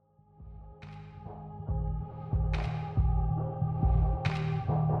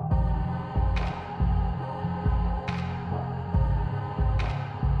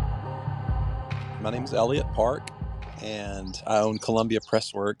My name is Elliot Park, and I own Columbia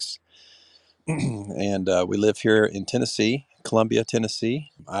Pressworks. And we live here in Tennessee, Columbia,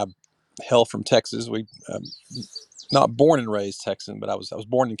 Tennessee. I hail from Texas. We not born and raised Texan, but I was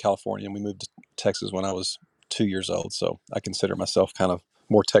born in California, and we moved to Texas when I was 2 years old. So I consider myself kind of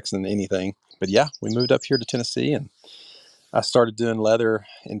more Texan than anything. But yeah, we moved up here to Tennessee, and I started doing leather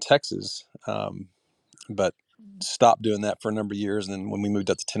in Texas, but stopped doing that for a number of years. And then when we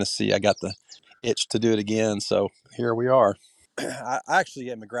moved up to Tennessee, I got the itch to do it again. So here we are. I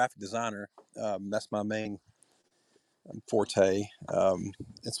actually am a graphic designer. That's my main forte.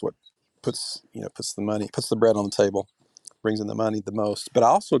 It's what puts the bread on the table, brings in the money the most. But I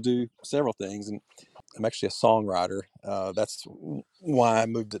also do several things, and I'm actually a songwriter. That's why I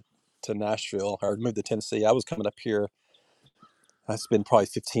moved to Nashville, or moved to Tennessee. I was coming up here. It's been probably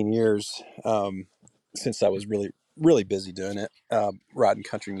 15 years since I was really busy doing it, writing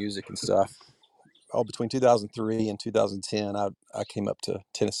country music and stuff. Oh, between 2003 and 2010, I came up to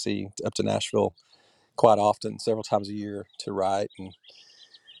Tennessee, up to Nashville quite often, several times a year to write,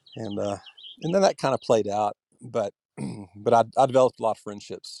 and uh, and then that kind of played out. But I developed a lot of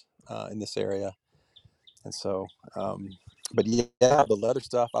friendships in this area, and so but yeah, the leather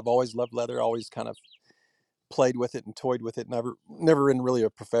stuff. I've always loved leather. Always kind of played with it and toyed with it. Never in really a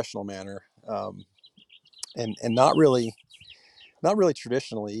professional manner, and not really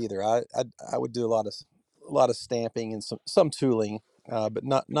traditionally either. I would do a lot of stamping and some tooling, but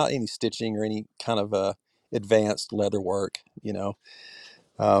not any stitching or any kind of advanced leather work.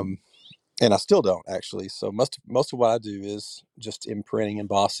 Um, and I still don't actually. So most of what I do is just imprinting,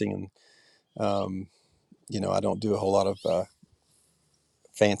 embossing, and I don't do a whole lot of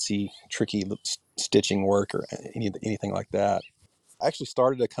fancy, tricky stitching work or anything like that. I actually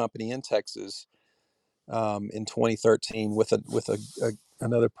started a company in Texas in 2013 with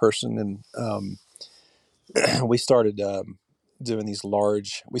another person, and we started doing these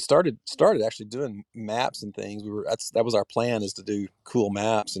large. We started actually doing maps and things. That was our plan, is to do cool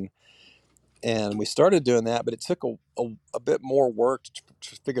maps, and we started doing that, but it took a bit more work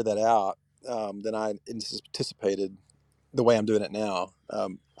to figure that out than I anticipated. The way I'm doing it now,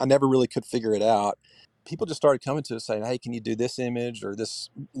 I never really could figure it out. People just started coming to us saying, "Hey, can you do this image or this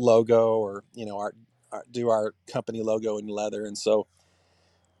logo, or do our company logo in leather?" And so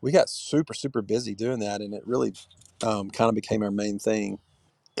we got super busy doing that, and it really kind of became our main thing.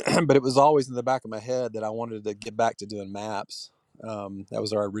 But it was always in the back of my head that I wanted to get back to doing maps. That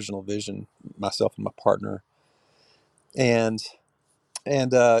was our original vision, myself and my partner. And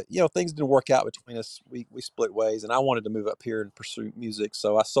things didn't work out between us. We split ways, and I wanted to move up here and pursue music,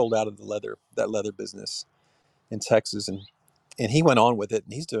 so I sold out of that leather business in Texas, and he went on with it,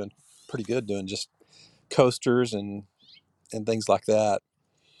 and he's doing pretty good, doing just coasters and things like that.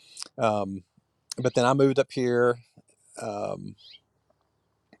 Um, but then I moved up here, um,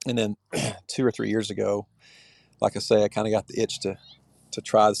 and then 2 or 3 years ago, like I say, I kind of got the itch to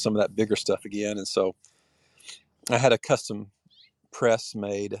try some of that bigger stuff again, and so I had a custom press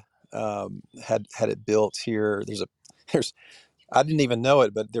made. Had it built here. There's I didn't even know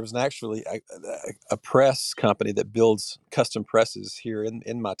it, but there was actually a press company that builds custom presses here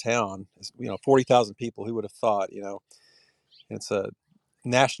in my town. 40,000 people. Who would have thought? It's a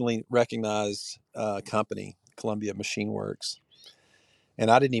nationally recognized company, Columbia Machine Works, and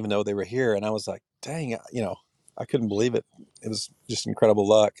I didn't even know they were here. And I was like, dang, I couldn't believe it. It was just incredible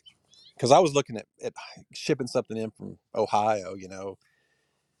luck, because I was looking at shipping something in from Ohio,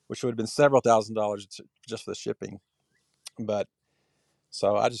 which would have been several $1,000s just for the shipping. But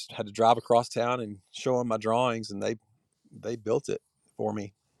so I just had to drive across town and show them my drawings, and they built it for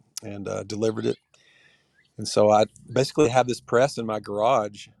me and delivered it. And so I basically have this press in my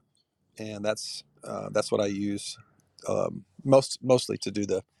garage, and that's what I use mostly to do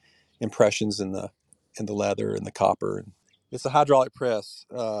the impressions in the leather and the copper. And it's a hydraulic press,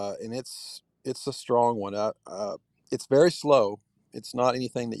 and it's a strong one. It's very slow. It's not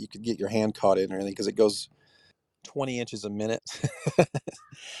anything that you could get your hand caught in or anything, because it goes 20 inches a minute.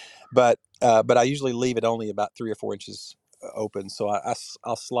 But I usually leave it only about 3 or 4 inches open. So I'll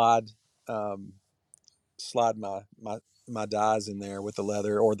um, slide my dies in there with the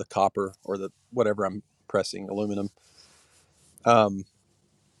leather or the copper or the whatever I'm pressing, aluminum, um,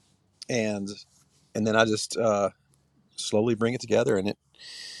 and and then I just slowly bring it together, and it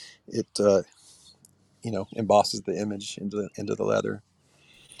embosses the image into the leather.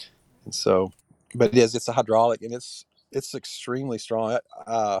 And so, but it's a hydraulic, and it's extremely strong.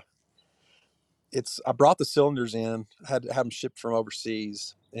 I brought the cylinders in. I had to have them shipped from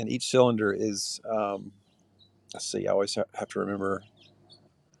overseas, and each cylinder is let's see, I always have to remember,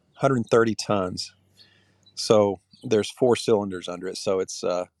 130 tons. So there's 4 cylinders under it. So it's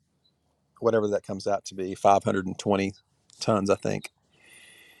whatever that comes out to be, 520 tons, I think.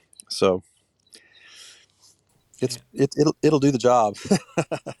 So And it'll do the job.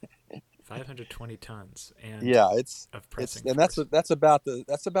 520 tons and Yeah, of it's pressing and force. that's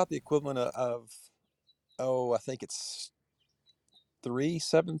about the equivalent of oh, I think it's 3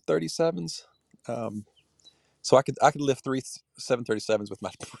 737s. Um, so I could lift 3 737s with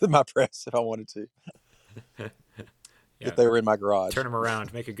my with my press if I wanted to, if Yeah, they were in my garage. turn them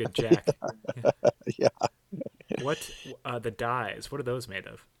around, make a good jack. Yeah. What the dies? What are those made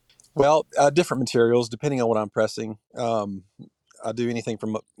of? Well, different materials depending on what I'm pressing. I do anything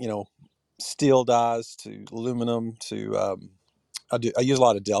from steel dies to aluminum to I use a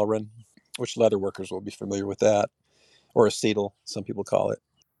lot of Delrin, which leather workers will be familiar with that, or acetal, some people call it.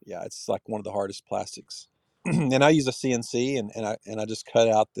 Yeah, it's like one of the hardest plastics. And I use a CNC, and I just cut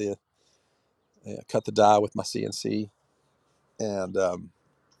the die with my CNC, and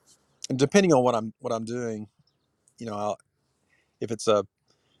depending on what I'm doing, if it's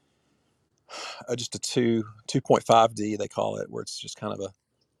just a 2.5D they call it, where it's just kind of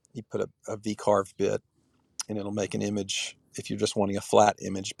you put a V carve bit and it'll make an image if you're just wanting a flat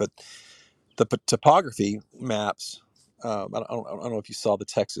image. But the topography maps, I don't know if you saw the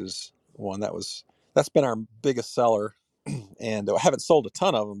Texas one. That's been our biggest seller, and I haven't sold a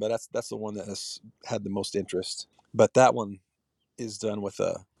ton of them, but that's the one that has had the most interest. But that one is done with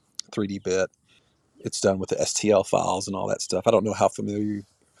a 3D bit. It's done with the STL files and all that stuff. I don't know how familiar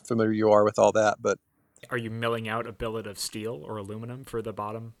you are with all that, but Are you milling out a billet of steel or aluminum for the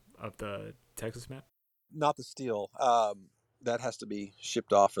bottom of the Texas map? not the steel. That has to be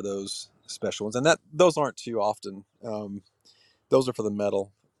shipped off for those special ones, and those aren't too often. Those are for the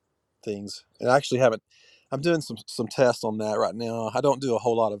metal things, and I actually haven't. I'm doing some tests on that right now. I don't do a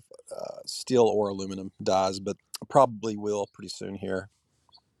whole lot of steel or aluminum dies, but I probably will pretty soon here.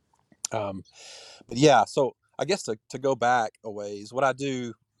 But yeah, so I guess to go back a ways, what I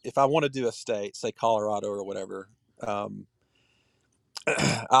do if I want to do a state, say Colorado or whatever, um,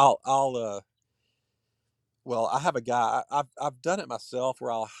 I'll well, I have a guy. I've done it myself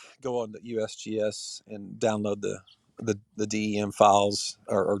where I'll go on the USGS and download the DEM files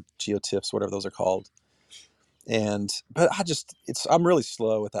or geotiffs, whatever those are called. But I'm really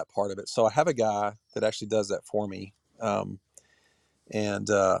slow with that part of it. So I have a guy that actually does that for me, and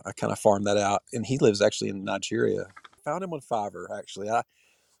I kind of farm that out. And he lives actually in Nigeria. Found him on Fiverr. Actually,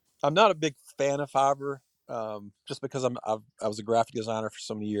 I'm not a big fan of Fiverr, just because I was a graphic designer for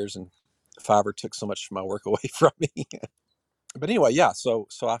so many years, and Fiverr took so much of my work away from me. But anyway, yeah. So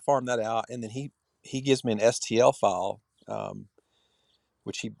I farm that out, and then he gives me an STL file,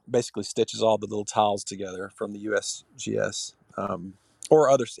 which he basically stitches all the little tiles together from the USGS, or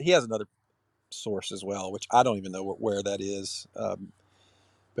others. He has another source as well, which I don't even know where that is.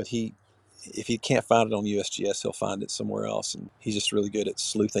 But if he can't find it on USGS, he'll find it somewhere else, and he's just really good at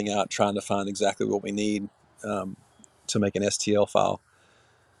sleuthing out, trying to find exactly what we need um, to make an STL file.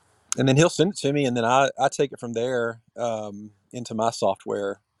 And then he'll send it to me, and then I take it from there into my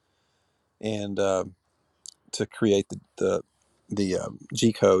software and to create the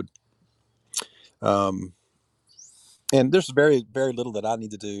G code. Um, and there's very very little that I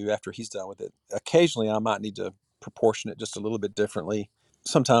need to do after he's done with it. Occasionally, I might need to proportion it just a little bit differently.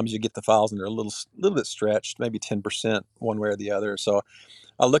 Sometimes you get the files and they're a little bit stretched, maybe 10% one way or the other. So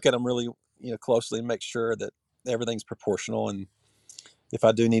I look at them really closely and make sure that everything's proportional. And if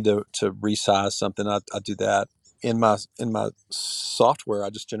I do need to resize something, I do that. In my software, I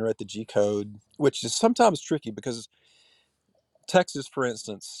just generate the G code, which is sometimes tricky because Texas, for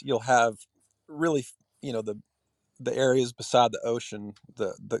instance, you'll have really the areas beside the ocean,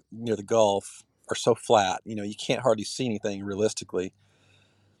 the near the Gulf, are so flat. You can't hardly see anything realistically.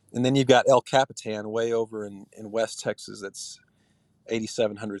 And then you've got El Capitan way over in West Texas. That's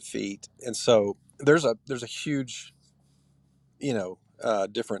 8,700 feet, and so there's a huge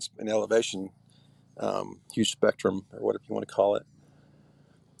difference in elevation, huge spectrum or whatever you want to call it.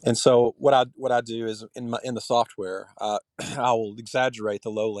 And so what I do is in the software, I will exaggerate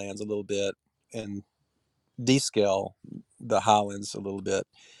the lowlands a little bit and descale the highlands a little bit,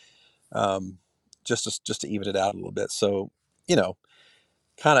 um, just to even it out a little bit. So you know,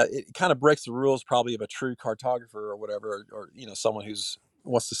 it kind of breaks the rules probably of a true cartographer or whatever, or someone who's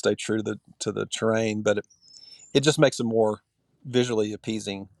wants to stay true to the terrain, but it just makes a more visually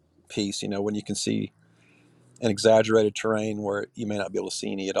appeasing piece. When you can see an exaggerated terrain where you may not be able to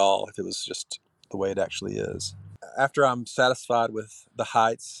see any at all if it was just the way it actually is. After I'm satisfied with the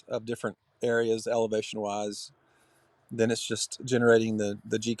heights of different areas elevation wise, then it's just generating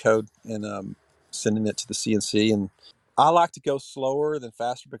the G code and sending it to the CNC. And I like to go slower than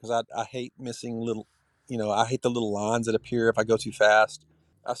faster because I hate missing little, I hate the little lines that appear if I go too fast.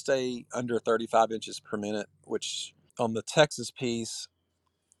 I stay under 35 inches per minute, which on the Texas piece,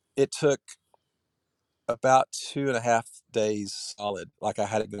 it took about 2.5 days solid. Like I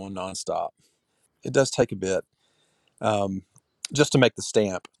had it going nonstop. It does take a bit, um, just to make the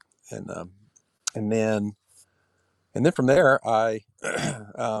stamp, and and then from there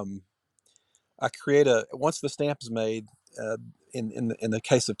um, I create a once the stamp is made. Uh, in the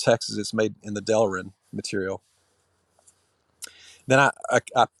case of Texas, it's made in the Delrin material. Then I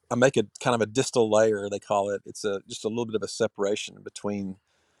make a kind of a distal layer, they call it. It's just a little bit of a separation between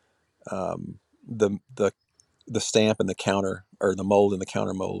um, the stamp and the counter, or the mold and the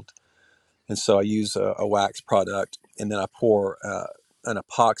counter mold. And so I use a wax product, and then I pour an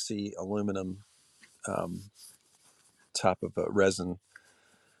epoxy aluminum um, type of resin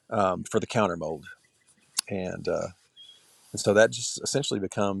for the counter mold, and so that just essentially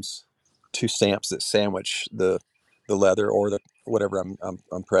becomes two stamps that sandwich the leather, or the whatever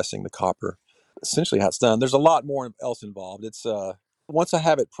I'm pressing, the copper. Essentially how it's done. There's a lot more else involved. It's once I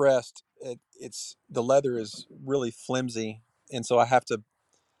have it pressed, it's the leather is really flimsy, and so I have to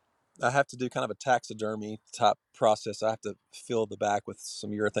do kind of a taxidermy type process. I have to fill the back with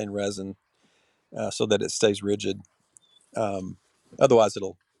some urethane resin so that it stays rigid. Um, Otherwise,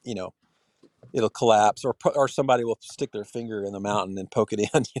 it'll collapse, or somebody will stick their finger in the mountain and poke it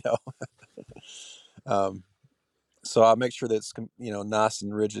in. Um, so I make sure that it's nice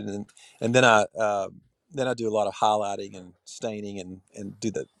and rigid, and then I do a lot of highlighting and staining, and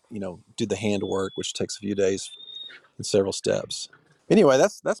do the hand work, which takes a few days and several steps. Anyway,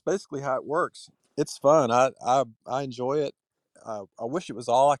 that's basically how it works. It's fun. I enjoy it. I wish it was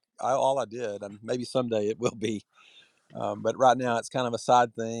all I did. Maybe someday it will be, but right now it's kind of a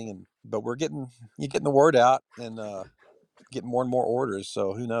side thing. But you're getting the word out, and getting more and more orders.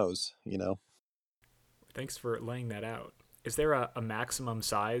 So who knows? Thanks for laying that out. Is there a maximum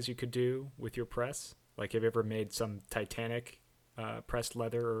size you could do with your press? Like, have you ever made some Titanic pressed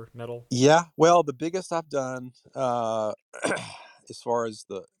leather or metal? Yeah. Well, the biggest I've done, as far as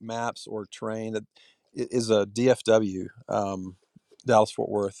the maps or terrain, is a DFW, Dallas Fort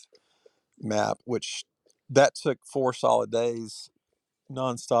Worth map, which that took 4 solid days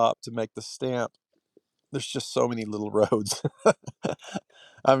nonstop to make the stamp. There's just so many little roads.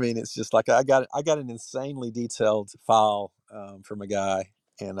 I mean, it's just like I got an insanely detailed file from a guy,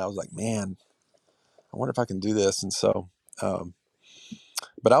 and I was like, man, I wonder if I can do this. And so, um,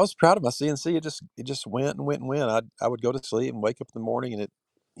 but I was proud of my CNC. It just went and went and went. I would go to sleep and wake up in the morning, and it,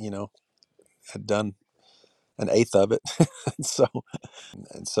 you know, had done an eighth of it.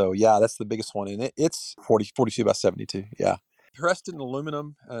 and so yeah, that's the biggest one, and it's 42 by 72. Yeah, pressed in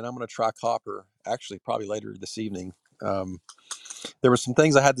aluminum, and I'm going to try copper actually probably later this evening. Um, there were some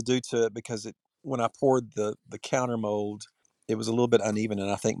things I had to do to it because when I poured the counter mold, it was a little bit uneven, and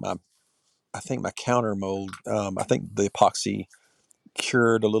I think my counter mold, I think the epoxy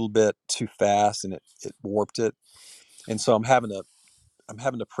cured a little bit too fast, and it warped it, and so I'm having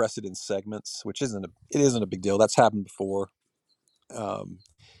to press it in segments, which isn't a big deal. That's happened before, um,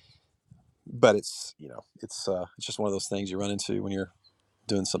 but it's just one of those things you run into when you're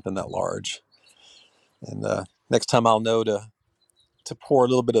doing something that large. And next time I'll know to pour a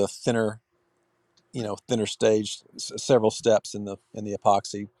little bit of thinner stage, several steps in the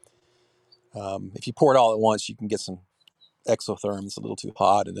epoxy. If you pour it all at once, you can get some exotherm. It's a little too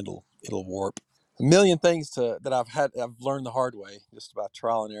hot, and it'll warp. A million things that I've learned the hard way, just about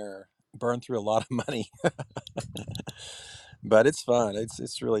trial and error. Burned through a lot of money, but it's fun.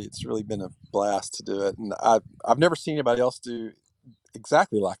 It's really been a blast to do it, and I've never seen anybody else do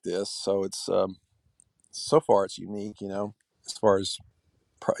exactly like this. So so far it's unique. As far as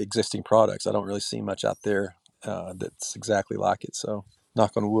existing products, I don't really see much out there that's exactly like it. So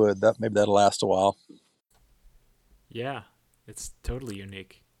knock on wood, that maybe that'll last a while. Yeah, it's totally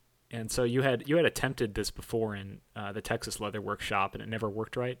unique. And so you had attempted this before in the Texas Leather Workshop, and it never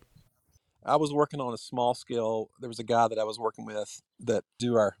worked right. I was working on a small scale. There was a guy that I was working with that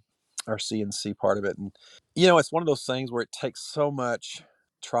do our CNC part of it, and it's one of those things where it takes so much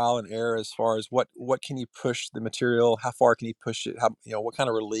trial and error as far as what can you push the material, how far can you push it, how what kind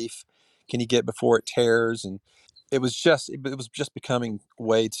of relief can you get before it tears, and it was just becoming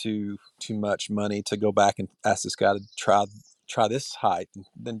way too much money to go back and ask this guy to try this height, and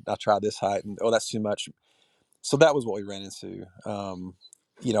then I try this height, and oh, that's too much. So that was what we ran into.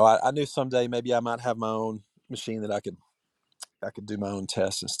 I knew someday maybe I might have my own machine that I could do my own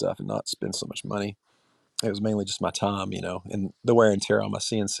tests and stuff and not spend so much money. It was mainly just my time, and the wear and tear on my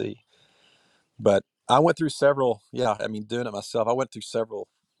CNC. But I went through several, yeah, I mean, doing it myself, I went through several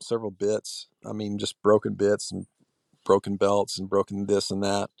bits. I mean, just broken bits and broken belts and broken this and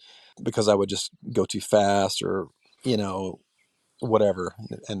that because I would just go too fast or, you know, whatever,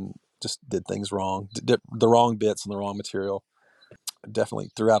 and just did things wrong, did the wrong bits and the wrong material. Definitely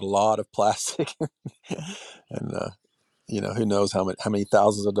threw out a lot of plastic, and who knows how many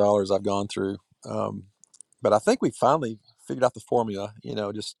thousands of dollars I've gone through. Um, but I think we finally figured out the formula.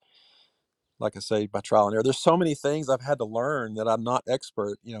 Just like I say, by trial and error. There's so many things I've had to learn that I'm not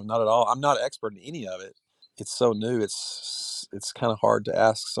expert. Not at all. I'm not expert in any of it. It's so new. It's kind of hard to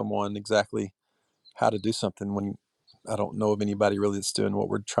ask someone exactly how to do something when I don't know of anybody really that's doing what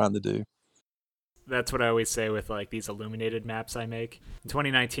we're trying to do. That's what I always say with like these illuminated maps I make. In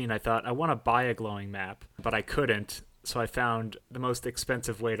 2019, I thought I want to buy a glowing map, but I couldn't. So I found the most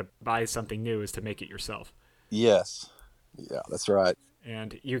expensive way to buy something new is to make it yourself. Yes. Yeah, that's right.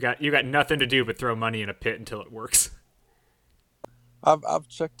 And you got nothing to do but throw money in a pit until it works. I've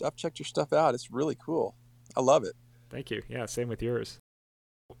checked your stuff out. It's really cool. I love it. Thank you. Yeah, same with yours.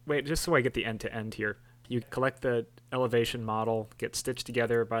 Wait, just so I get the end to end here. You collect the elevation model, get stitched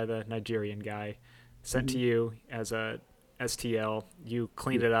together by the Nigerian guy, sent to Mhm. you as a STL. You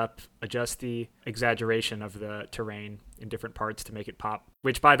clean it up, adjust the exaggeration of the terrain in different parts to make it pop.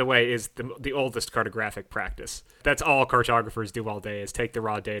 Which, by the way, is the oldest cartographic practice. That's all cartographers do all day: is take the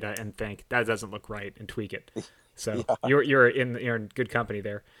raw data and think that doesn't look right and tweak it. So Yeah, you're in good company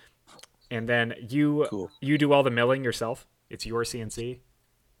there. And then cool. you do all the milling yourself. It's your CNC.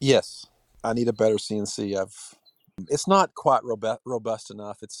 Yes, I need a better CNC. It's not quite robust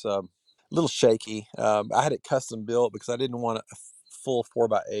enough. It's a little shaky. I had it custom built because I didn't want a full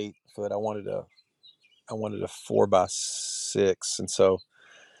 4x8 foot. I wanted a 4x6, and so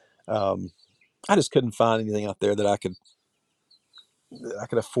um, I just couldn't find anything out there that I could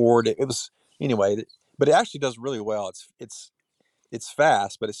afford. It was anyway, but it actually does really well. It's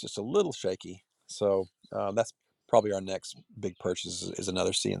fast, but it's just a little shaky. So that's probably our next big purchase is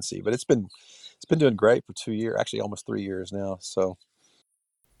another CNC. But it's been doing great for 2 years, actually almost 3 years now. So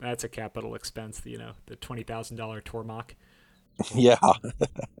That's a capital expense, the $20,000 Tormach. yeah,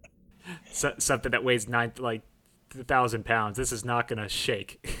 Something that weighs 1,000 pounds. This is not gonna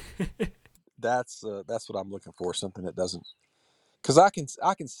shake. that's what I'm looking for. Something that doesn't, because I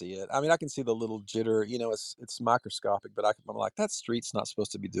can see it. I mean, I can see the little jitter. It's microscopic, but I'm like, that street's not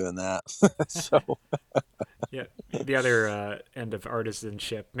supposed to be doing that. So Yeah, the other end of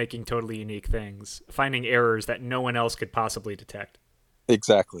artisanship, making totally unique things, finding errors that no one else could possibly detect.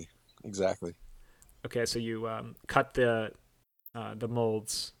 exactly, exactly. Okay, so you cut the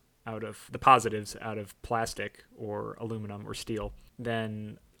molds out of the positives out of plastic or aluminum or steel,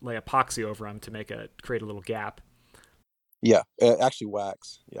 then lay epoxy over them to create a little gap. Yeah, actually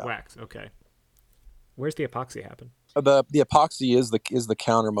wax. Yeah. Wax. Okay. Where's the epoxy happen? The epoxy is the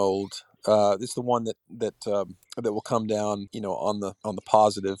counter mold. It's the one that will come down, on the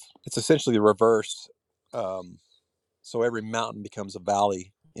positive. It's essentially the reverse. Um, so every mountain becomes a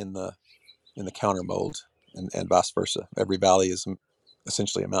valley in the counter mold, and vice versa. Every valley is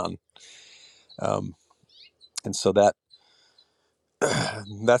essentially a mountain, um, and so that's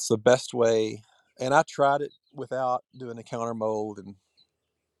the best way. And I tried it without doing a counter mold, and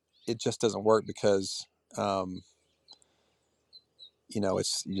it just doesn't work because um,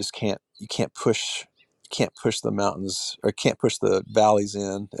 it's you can't push the mountains, or can't push the valleys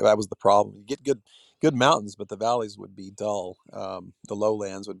in. That was the problem. You get good mountains, but the valleys would be dull. The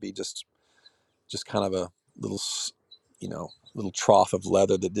lowlands would be just kind of a little little trough of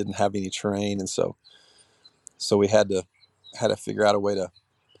leather that didn't have any terrain. And so we had to figure out a way to,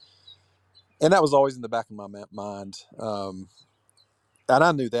 and that was always in the back of my mind. And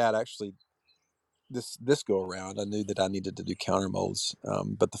I knew that actually this go around, I knew that I needed to do counter molds.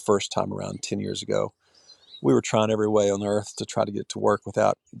 But the first time around 10 years ago, we were trying every way on earth to try to get it to work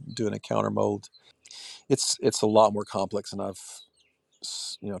without doing a counter mold. It's a lot more complex than I've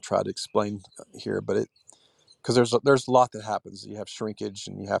tried to explain here, but because there's a lot that happens. You have shrinkage,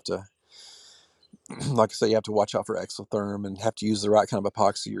 and you have to, like I say, you have to watch out for exotherm and have to use the right kind of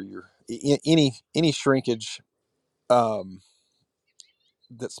epoxy, or any shrinkage um,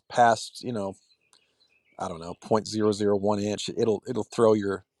 that's past, I don't know, 0.001 inch, it'll throw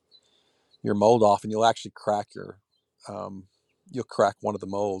your mold off, and um, you'll crack one of the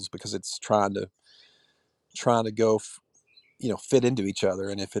molds because it's trying to go fit into each other.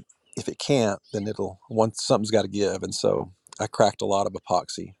 And if it can't, then something's got to give. And so I cracked a lot of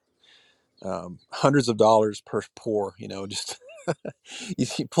epoxy, hundreds of dollars per pour, just You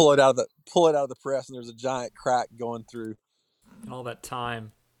pull it out of the press, and there's a giant crack going through. And all that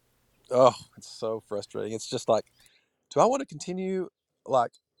time. Oh, it's so frustrating. It's just like, do I want to continue?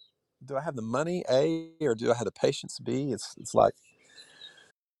 Like, do I have the money A, or do I have the patience B? It's like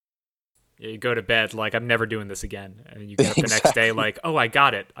You go to bed like I'm never doing this again, and you get up the next day exactly. like, oh, I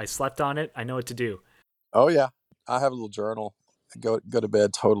got it. I slept on it. I know what to do. Oh yeah, I have a little journal. I go to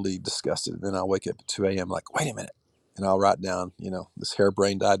bed totally disgusted, and then I'll wake up at 2 a.m. like, wait a minute, and I'll write down, this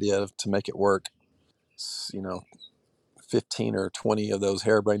harebrained idea to make it work. 15 or 20 of those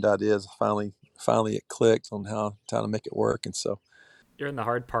harebrained ideas. Finally, it clicked on how to make it work, and so You're in the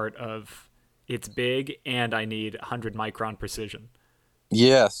hard part of it's big and I need 100 micron precision.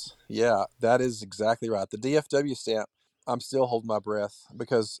 yes, yeah, that is exactly right. The DFW stamp. I'm still holding my breath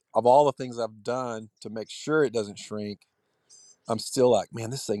because of all the things I've done to make sure it doesn't shrink. I'm still like, man,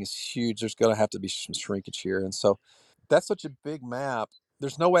 this thing is huge. There's going to have to be some shrinkage here. And so that's such a big map.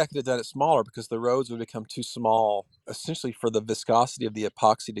 There's no way I could have done it smaller because the roads would become too small, essentially for the viscosity of the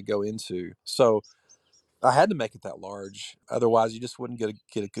epoxy to go into. So I had to make it that large. Otherwise, you just wouldn't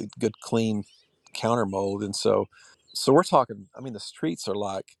get a good clean counter mold. And so we're talking, I mean, the streets are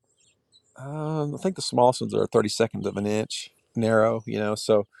like, I think the smallest ones are 32 seconds of an inch narrow,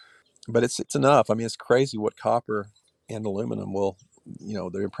 so but it's enough. I mean, it's crazy what copper and aluminum will,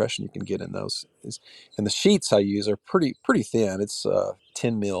 the impression you can get in those is, and the sheets I use are pretty thin. It's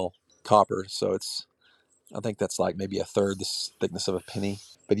 10 mil copper, so I think that's like maybe a third the thickness of a penny.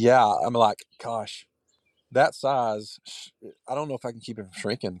 But yeah, I'm like, gosh, that size, I don't know if I can keep it from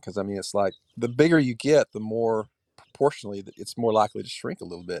shrinking because I mean, it's like the bigger you get, the more proportionally it's more likely to shrink a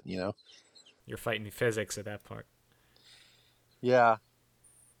little bit. You're fighting physics at that part. Yeah,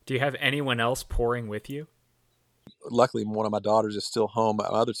 Do you have anyone else pouring with you? luckily one of my daughters is still home. My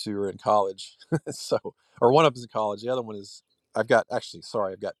other two are in college, so or one of them's in college. The other one is I've got actually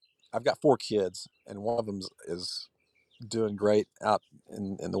sorry I've got four kids, and one of them is doing great out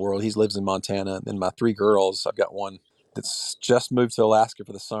in the world. He lives in Montana, and then my three girls. I've got one that's just moved to Alaska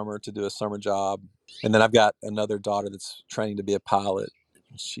for the summer to do a summer job, and then I've got another daughter that's training to be a pilot.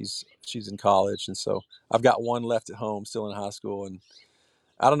 She's in college, and so I've got one left at home, still in high school, and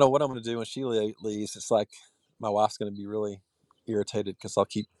I don't know what I'm going to do when she leaves. It's like my wife's going to be really irritated because I'll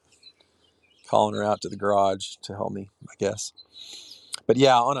keep calling her out to the garage to help me, I guess. But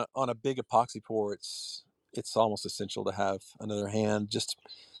yeah, on a big epoxy pour, it's almost essential to have another hand. Just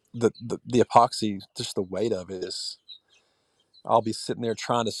the epoxy, just the weight of it is. I'll be sitting there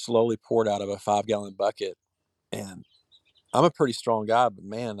trying to slowly pour it out of a 5 gallon bucket, and I'm a pretty strong guy, but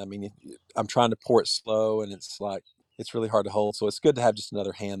man, I mean, I'm trying to pour it slow, and it's like it's really hard to hold. So it's good to have just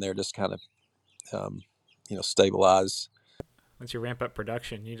another hand there, just kind of um, stabilize. Once you ramp up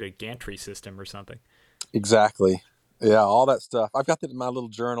production, you need a gantry system or something. Exactly. Yeah, all that stuff. I've got that in my little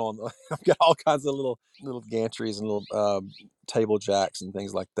journal, and I've got all kinds of little gantries and little table jacks and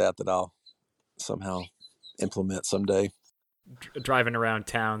things like that I'll somehow implement someday. Driving around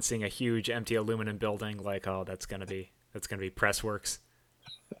town, seeing a huge empty aluminum building, like, oh, that's gonna be press works.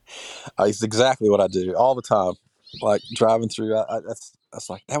 It's exactly what I do all the time. Like driving through, that's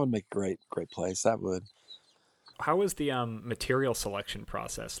like that would make a great place. That would. How was the material selection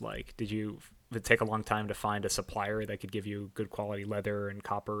process like? Did it take a long time to find a supplier that could give you good quality leather and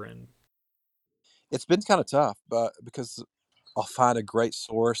copper and It's been kind of tough, but because I'll find a great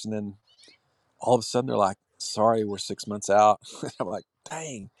source, and then all of a sudden they're like, "Sorry, we're 6 months out." I'm like,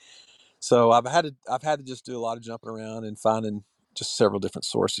 "Dang." So I've had to just do a lot of jumping around and finding just several different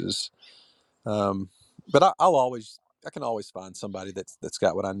sources. But I can always find somebody that's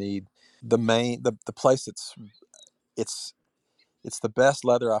got what I need. The place it's it's the best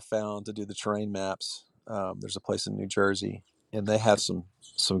leather I found to do the terrain maps. There's a place in New Jersey, and they have some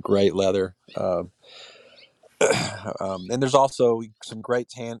great leather. And there's also some great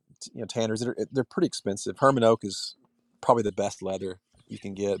tanners they're pretty expensive. Herman Oak is probably the best leather you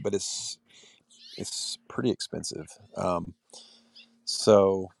can get, but it's pretty expensive.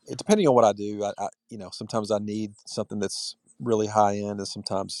 So depending on what I do, sometimes I need something that's really high end, and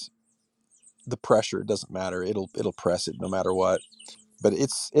sometimes the pressure doesn't matter. It'll press it no matter what. But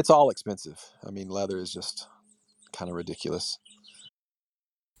it's all expensive. I mean, leather is just kind of ridiculous.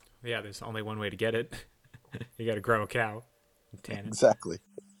 yeah, there's only one way to get it. You got to grow a cow and tan it. Exactly,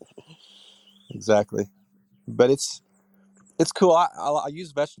 exactly. But it's cool. I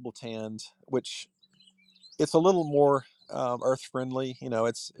use vegetable tanned, which it's a little more earth friendly.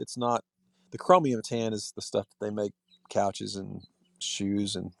 It's not the chromium tan is the stuff that they make couches and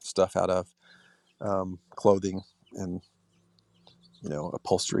shoes and stuff out of, clothing and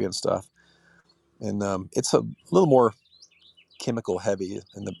upholstery and stuff. And it's a little more chemical heavy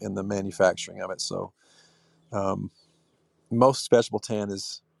in the manufacturing of it. So most vegetable tan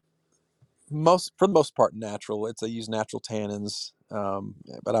is for the most part natural. They use natural tannins,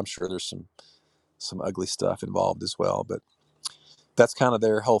 but I'm sure there's some ugly stuff involved as well. But that's kind of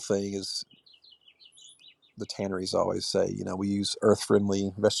their whole thing. Is the tanneries always say, we use earth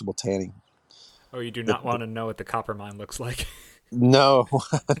friendly vegetable tanning. Oh, you do The, not want to know what the copper mine looks like. no,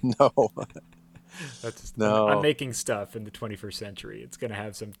 no, I'm no. making stuff in the 21st century. It's gonna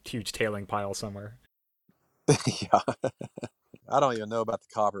have some huge tailing pile somewhere. Yeah, I don't even know about the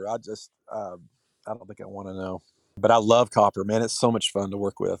copper. I don't think I want to know. But I love copper, man. It's so much fun to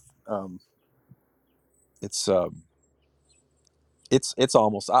work with. It's it's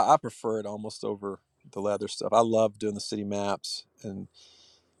almost I prefer it almost over the leather stuff. I love doing the city maps, and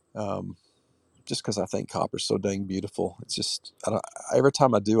um, just because I think copper's so dang beautiful. It's just every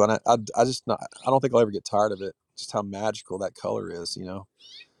time I do, and I just not I don't think I'll ever get tired of it. Just how magical that color is.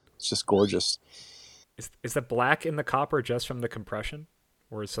 It's just gorgeous. Is the black in the copper just from the compression,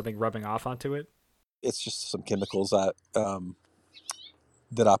 or is something rubbing off onto it? It's just some chemicals that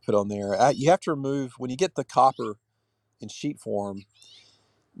I put on there. You have to remove when you get the copper in sheet form.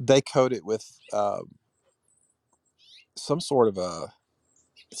 They coat it with some sort of a.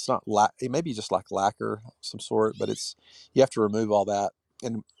 It's not it may be just like lacquer of some sort, but you have to remove all that.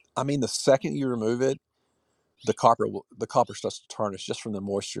 And I mean, the second you remove it, the copper starts to tarnish just from the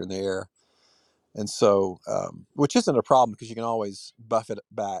moisture in the air. And so, which isn't a problem because you can always buff it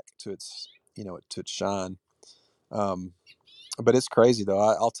back to to its shine. Um, but it's crazy though.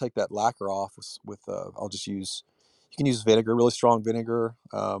 I'll take that lacquer off I'll just use. You can use vinegar, really strong vinegar.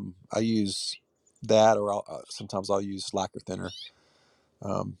 I use that, or sometimes I'll use lacquer thinner.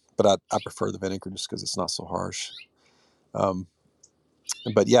 But I prefer the vinegar just because it's not so harsh. Um,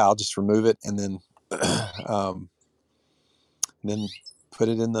 but yeah, I'll just remove it um, and then put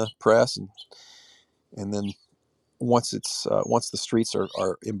it in the press, and then once the streets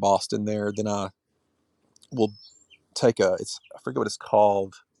are embossed in there, then I will take I forget what it's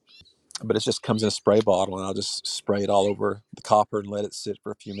called, but it just comes in a spray bottle, and I'll just spray it all over the copper and let it sit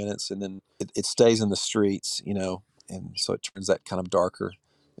for a few minutes, and then it stays in the streets, and so it turns that kind of darker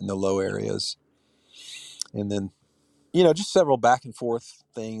in the low areas, and then just several back and forth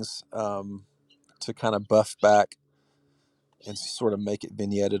things to kind of buff back and sort of make it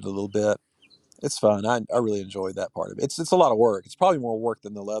vignetted a little bit. It's fun. I really enjoyed that part of it. It's a lot of work. It's probably more work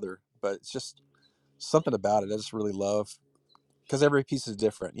than the leather, but it's just something about it I just really love because every piece is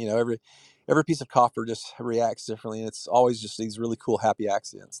different. Every piece of copper just reacts differently, and it's always just these really cool happy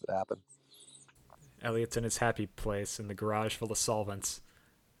accidents that happen. Elliot's in his happy place in the garage full of solvents,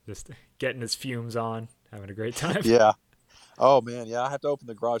 just getting his fumes on, having a great time. Yeah. Oh man. Yeah. I have to open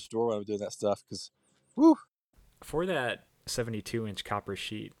the garage door when I'm doing that stuff because, whoo. For that 72-inch copper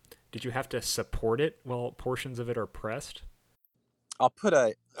sheet, did you have to support it while portions of it are pressed? I'll put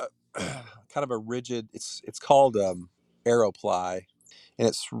a kind of a rigid. It's called Aeroply, and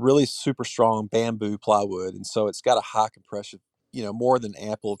it's really super strong bamboo plywood, and so it's got a high compression, more than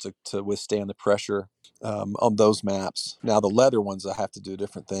ample to withstand the pressure on those maps. Now the leather ones, I have to do a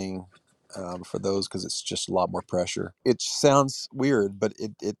different thing for those because it's just a lot more pressure. It sounds weird, but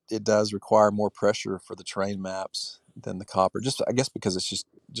it does require more pressure for the terrain maps than the copper. Just I guess because it's just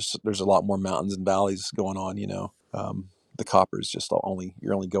there's a lot more mountains and valleys going on. The copper is just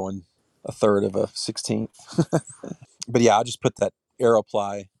you're only going a third of a 16th. But yeah, I just put that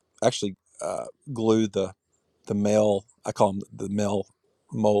Aeroply. Actually, glue the male. I call them the male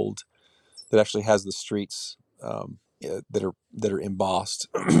mold that actually has the streets yeah, that are embossed.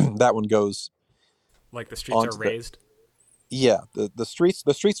 That one goes Like the streets are onto the raised? yeah the streets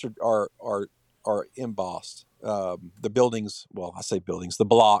are embossed. The buildings, well, I say buildings, the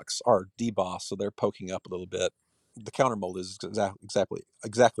blocks are debossed, so they're poking up a little bit. The counter mold is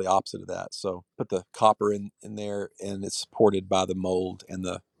exactly opposite of that. So put the copper in there, and it's supported by the mold and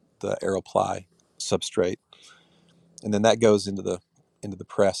the Aeroply substrate, and then that goes into the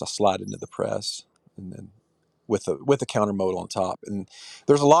press. I slide it into the press, and then with a counter mold on top. And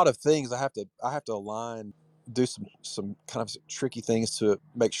there's a lot of things I have to align, do some kind of tricky things to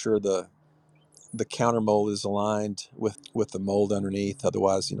make sure the counter mold is aligned with the mold underneath.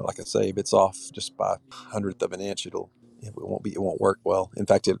 Otherwise, like I say, if it's off just by hundredth of an inch, it won't work well. In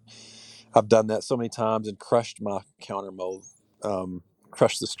fact, I've done that so many times and crushed my counter mold,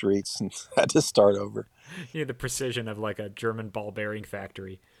 crushed the streets, and had to start over. You know, the precision of like a German ball bearing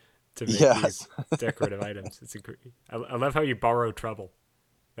factory to make Yes, these decorative items. I love how you borrow trouble.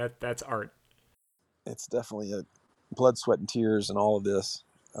 That's art. it's definitely a blood, sweat, and tears, and all of this.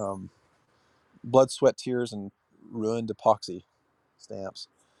 Blood, sweat, tears, and ruined epoxy. stamps.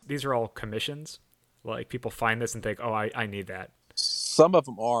 These are all commissions. Like people find this and think, oh, I need that. Some of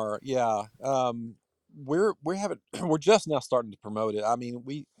them are, yeah. We're having we're just now starting to promote it. I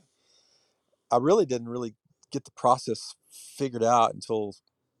mean, I really didn't really get the process figured out until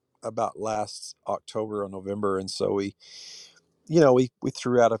about last October or November, and so we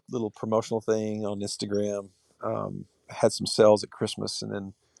threw out a little promotional thing on Instagram. Had some sales at Christmas, and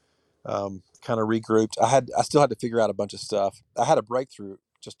then kind of regrouped. I still had to figure out a bunch of stuff. I had a breakthrough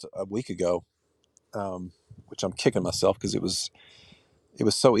just a week ago, which I'm kicking myself because it was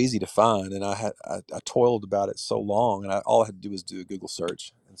so easy to find, and I toiled about it so long, and all I had to do was do a Google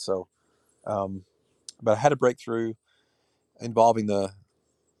search, and so um, but I had a breakthrough involving the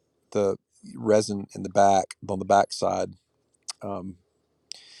resin in the back on the back side. Um,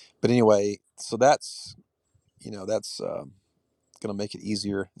 but anyway, so that's going to make it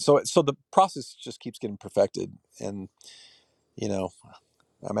easier. So the process just keeps getting perfected, and you know,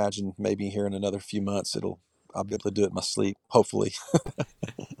 I imagine maybe here in another few months I'll be able to do it in my sleep, hopefully.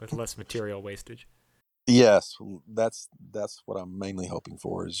 With less material wastage. Yes, that's what I'm mainly hoping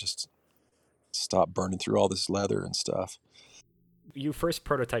for is just stop burning through all this leather and stuff. You first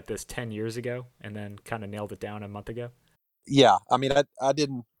prototyped this 10 years ago and then kind of nailed it down a month ago. Yeah, I mean, I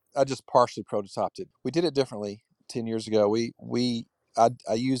didn't. I just partially prototyped it. We did it differently 10 years ago.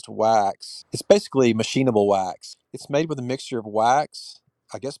 I used wax. It's basically machinable wax. It's made with a mixture of wax,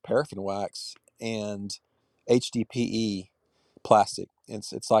 I guess paraffin wax, and HDPE plastic.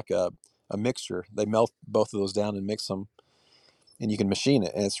 It's like a mixture. They melt both of those down and mix them, and you can machine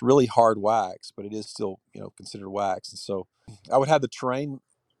it. And it's really hard wax, but it is still considered wax. And so I would have the terrain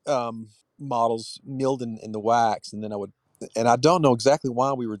models milled in the wax, and then I don't know exactly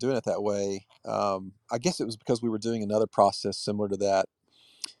why we were doing it that way. I guess it was because we were doing another process similar to that,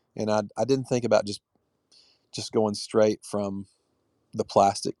 and I didn't think about just going straight from the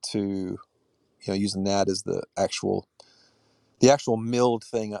plastic to using that as the actual milled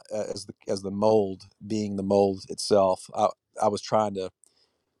thing, as the mold being the mold itself. I was trying to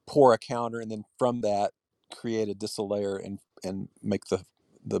pour a counter, and then from that create a distal layer and make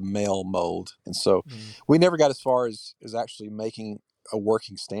the male mold. And so Mm. we never got as far as actually making a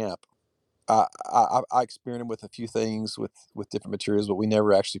working stamp. I experimented with a few things with different materials, but we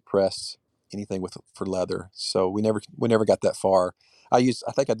never actually pressed anything for leather. So we never got that far. I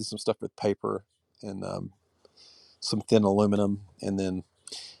think I did some stuff with paper and some thin aluminum, and then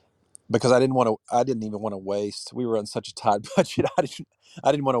because I didn't even want to waste. We were on such a tight budget.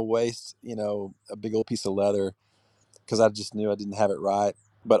 I didn't want to waste a big old piece of leather because I just knew I didn't have it right.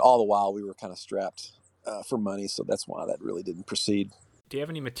 But all the while we were kind of strapped for money, so that's why that really didn't proceed. Do you have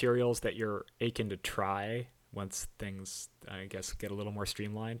any materials that you're aching to try once things, I guess, get a little more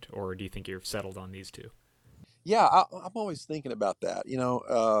streamlined? Or do you think you're settled on these two? Yeah, I'm always thinking about that.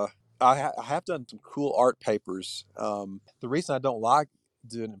 I have done some cool art papers. The reason I don't like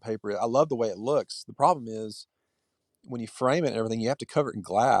doing it in paper, I love the way it looks. The problem is when you frame it and everything, you have to cover it in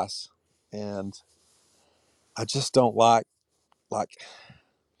glass, and I just don't like I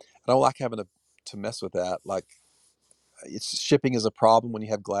don't like having to mess with that. Like, it's shipping is a problem when you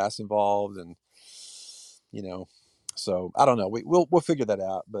have glass involved, and you know, so I don't know. We'll figure that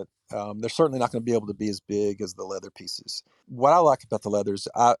out, but they're certainly not going to be able to be as big as the leather pieces. What I like about the leathers,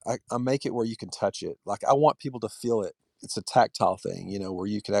 I make it where you can touch it. Like, I want people to feel it. It's a tactile thing, where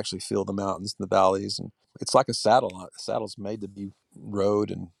you can actually feel the mountains and the valleys, and it's like a saddle. A saddle's made to be rode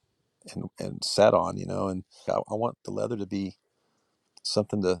and sat on, and I want the leather to be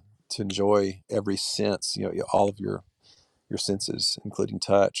something to enjoy every sense, all of your senses, including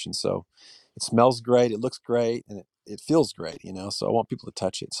touch. And so it smells great, it looks great, and it feels great, so I want people to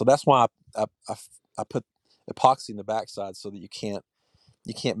touch it. So that's why I put epoxy in the backside so that you can't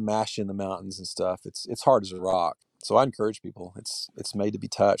mash in the mountains and stuff. It's hard as a rock. So I encourage people. It's made to be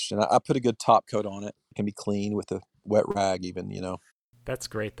touched, and I put a good top coat on it. It can be cleaned with a wet rag, even. That's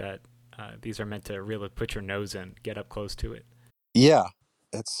great that these are meant to really put your nose in, get up close to it. Yeah,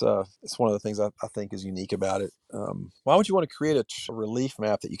 it's one of the things I think is unique about it. Why would you want to create a relief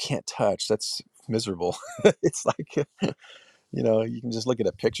map that you can't touch? That's miserable. It's like you can just look at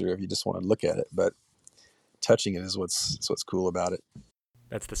a picture if you just want to look at it, but touching it is what's cool about it.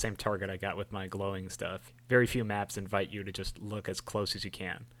 That's the same target I got with my glowing stuff. Very few maps invite you to just look as close as you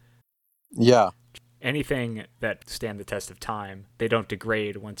can. Yeah, Anything that stand the test of time, they don't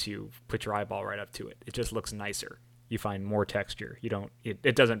degrade once you put your eyeball right up to it. It just looks nicer. You find more texture. You don't.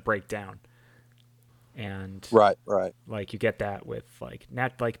 It doesn't break down. And right, right. like you get that with like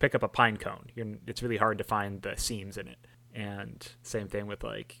pick up a pine cone. It's really hard to find the seams in it. And same thing with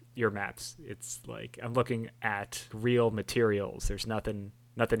like your maps. It's like I'm looking at real materials. There's nothing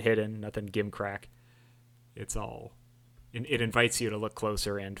hidden, nothing gimcrack. It's all it invites you to look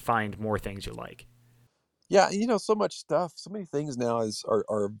closer and find more things you like. Yeah, so much stuff, so many things now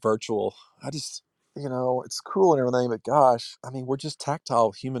are virtual. I just, it's cool and everything, but gosh, I mean, we're just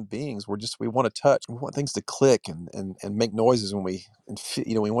tactile human beings. We want to touch, we want things to click and make noises when we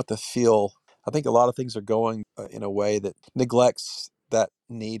want to feel. I think a lot of things are going in a way that neglects that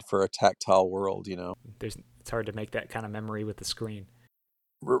need for a tactile world. It's hard to make that kind of memory with the screen.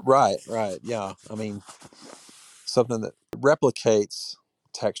 Right, right. Yeah. I mean, something that replicates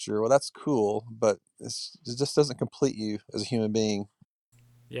texture. Well, that's cool, but it just doesn't complete you as a human being.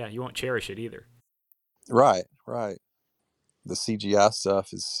 Yeah, you won't cherish it either. Right, right. The CGI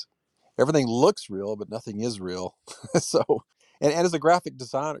stuff is everything looks real, but nothing is real. So, and as a graphic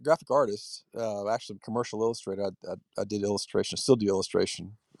designer, graphic artist, actually commercial illustrator, I did illustration, still do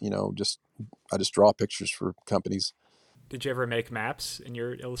illustration. Just I just draw pictures for companies. Did you ever make maps in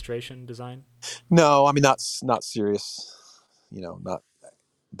your illustration design? No, I mean not serious. Not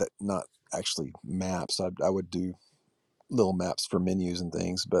that not actually maps. I would do little maps for menus and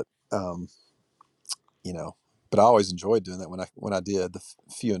things, but um, you know, but I always enjoyed doing that when I did the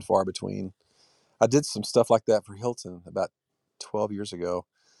few and far between. I did some stuff like that for Hilton about 12 years ago.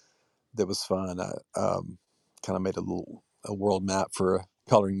 That was fun. I kind of made a world map for a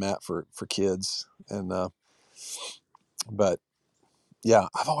coloring map for kids, and but yeah,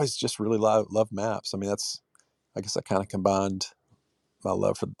 I've always just really loved maps. I mean, I guess I kind of combined my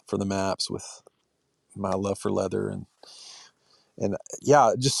love for the maps with my love for leather and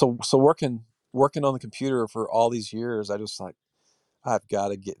yeah, just so working on the computer for all these years, I just like I've got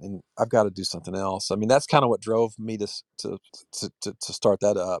to get in. I've got to do something else. I mean, that's kind of what drove me to start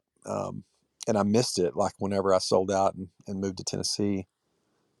that up. And I missed it. Like whenever I sold out and moved to Tennessee,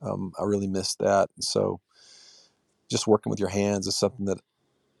 I really missed that. And so, just working with your hands is something that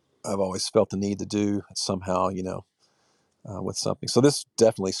I've always felt the need to do somehow. With something. So this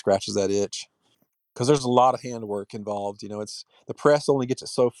definitely scratches that itch because there's a lot of handwork involved. It's the press only gets it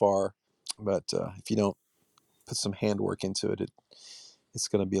so far, but if you don't put some handwork into it, it's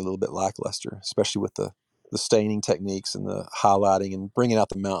going to be a little bit lackluster, especially with the staining techniques and the highlighting and bringing out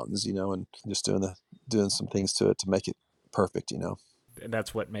the mountains, and just doing some things to it to make it perfect. And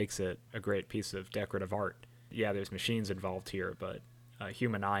that's what makes it a great piece of decorative art. Yeah, there's machines involved here, but a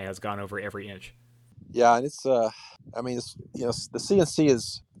human eye has gone over every inch. Yeah, and I mean, the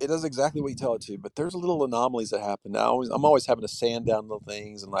CNC it does exactly what you tell it to, but there's little anomalies that happen. I'm always having to sand down little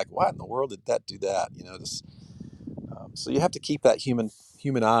things and like, what in the world did that do that? Just so you have to keep that human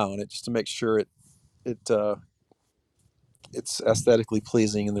eye on it just to make sure it it's aesthetically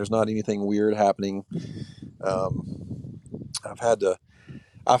pleasing and there's not anything weird happening. Um, I've had to.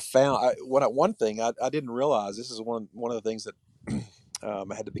 I found one thing I didn't realize. This is one of the things that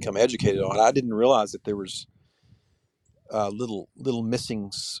I had to become educated on. I didn't realize that there was little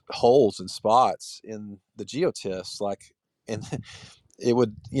missing holes and spots in the geotists. Like, and it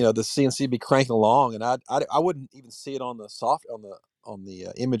would the CNC be cranking along, and I wouldn't even see it on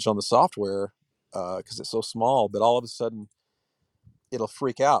the image on the software because it's so small. But all of a sudden, it'll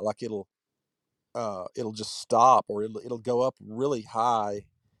freak out. Like it'll just stop, or it'll go up really high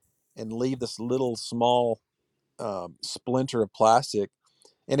and leave this little small splinter of plastic,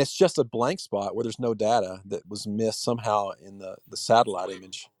 and it's just a blank spot where there's no data that was missed somehow in the satellite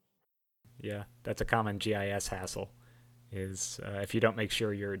image. Yeah, that's a common GIS hassle. Is if you don't make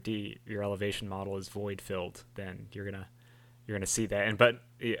sure your elevation model is void filled, then you're gonna see that. And but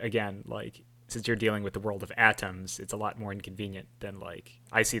again, like since you're dealing with the world of atoms, it's a lot more inconvenient than like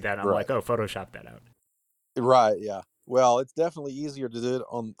I see that and I'm Right. like, oh, Photoshop that out. Right. Yeah. Well, it's definitely easier to do it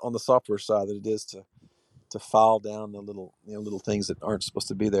on the software side than it is to file down the little things that aren't supposed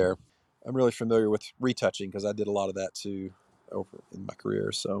to be there. I'm really familiar with retouching because I did a lot of that too over in my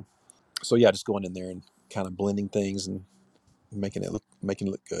career. So yeah, just going in there and kind of blending things and making it look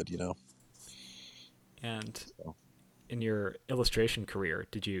good. And So, in your illustration career,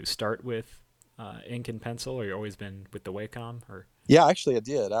 did you start with ink and pencil, or you always been with the Wacom? Or yeah, actually, I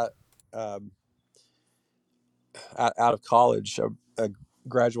did. Um, out of college, I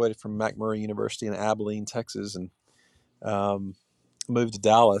graduated from McMurray University in Abilene, Texas, and um, moved to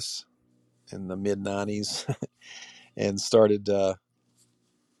Dallas in the mid '90s and started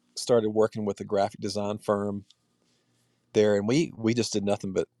working with a graphic design firm there, and we just did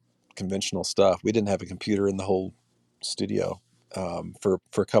nothing but conventional stuff. We didn't have a computer in the whole studio for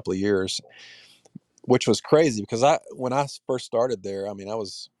a couple of years, which was crazy because when I first started there, I mean, I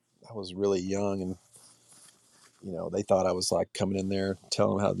was really young and they thought I was like coming in there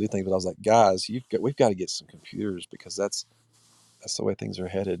telling them how to do things, but I was like, guys, we've got to get some computers because that's the way things are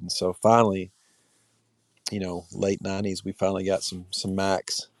headed. And so finally, late '90s, we finally got some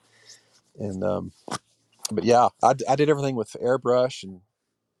Macs, and but yeah, I did everything with airbrush and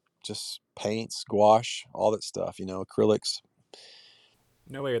just paints, gouache, all that stuff, acrylics.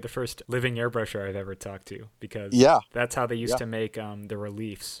 No way, you're the first living airbrusher I've ever talked to, because Yeah, that's how they used yeah. to make the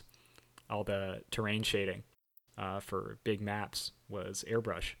reliefs, all the terrain shading for big maps was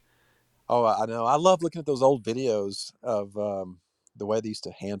airbrush. Oh, I know. I love looking at those old videos of the way they used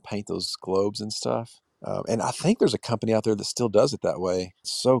to hand paint those globes and stuff. And I think there's a company out there that still does it that way.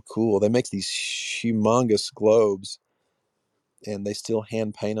 It's so cool. They make these humongous globes, and they still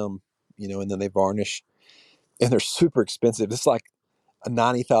hand paint them, and then they varnish, and they're super expensive. It's like a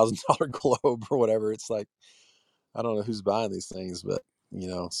 $90,000 globe or whatever. It's like, I don't know who's buying these things, but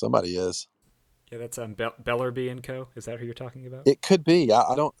somebody is. Yeah, that's Bellerby and Co. Is that who you're talking about? It could be. I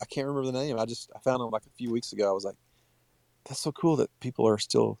can't remember the name. I found them like a few weeks ago. I was like, that's so cool that people are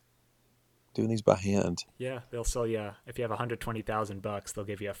still doing these by hand. Yeah, they'll sell you if you have $120,000. They'll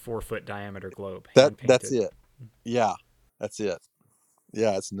give you a 4 foot diameter globe, That hand that's painted. it. Yeah, that's it.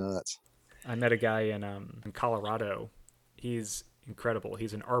 Yeah, it's nuts. I met a guy in Colorado. He's incredible.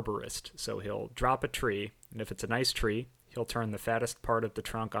 He's an arborist, so he'll drop a tree, and if it's a nice tree, he'll turn the fattest part of the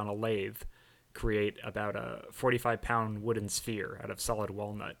trunk on a lathe, create about a 45-pound wooden sphere out of solid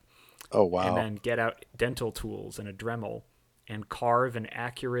walnut, Oh and wow. then get out dental tools and a Dremel and carve an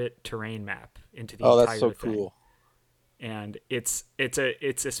accurate terrain map into the Oh, that's so entire thing. cool. And it's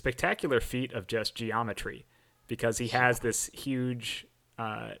a spectacular feat of just geometry, because he has this huge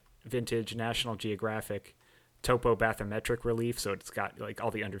vintage National Geographic topobathymetric relief, so it's got like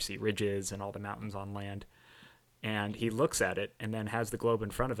all the undersea ridges and all the mountains on land, and he looks at it and then has the globe in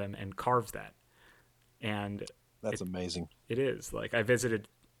front of him and carves that. And That's it amazing. it is like I visited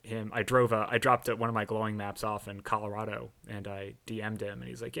him. I dropped one of my glowing maps off in Colorado, and I DM'd him, and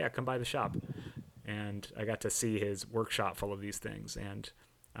he's like, "Yeah, come by the shop." And I got to see his workshop full of these things. And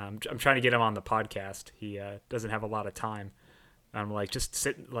I'm trying to get him on the podcast. He doesn't have a lot of time. I'm like, just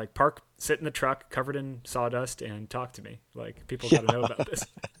sit in the truck covered in sawdust and talk to me. Like, people got to know Yeah, about this.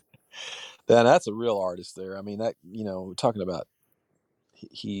 that's a real artist there. I mean, that we're talking about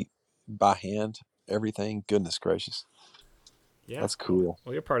he by hand everything. Goodness gracious, Yeah. that's cool.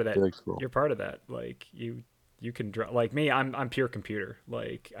 Well, you're part of that. Very cool. You're part of that. Like you can draw. Like me, I'm pure computer.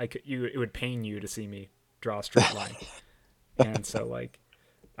 Like it would pain you to see me draw a straight line. And so like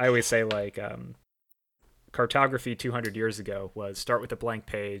I always say like cartography 200 years ago was start with a blank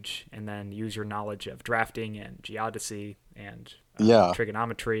page and then use your knowledge of drafting and geodesy and Yeah.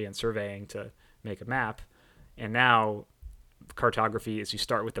 trigonometry and surveying to make a map. And now cartography is you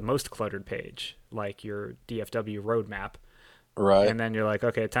start with the most cluttered page, like your DFW road map, Right. and then you're like,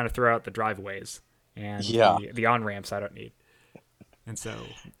 okay, time to throw out the driveways and Yeah. the on ramps I don't need. And so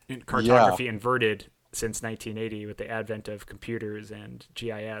Yeah. cartography inverted since 1980 with the advent of computers and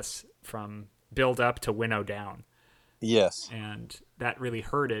GIS from build up to winnow down. Yes. And that really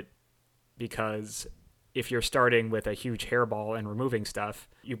hurt it, because if you're starting with a huge hairball and removing stuff,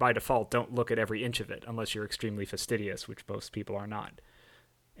 you by default don't look at every inch of it unless you're extremely fastidious, which most people are not.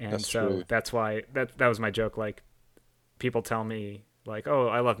 And That's so true. that's why that was my joke. Like, people tell me like, "Oh,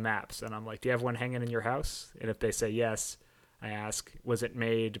 I love maps," and I'm like, "Do you have one hanging in your house?" And if they say yes, I ask, "Was it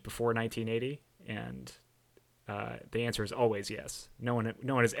made before 1980?" And the answer is always yes. No one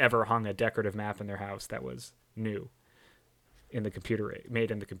has ever hung a decorative map in their house that was new in the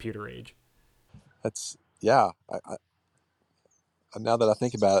made in the computer age. That's yeah. Now that I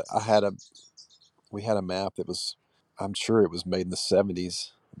think about it, we had a map that was, I'm sure it was made in the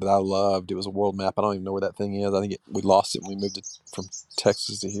 '70s that I loved. It was a world map. I don't even know where that thing is. I think we lost it when we moved it from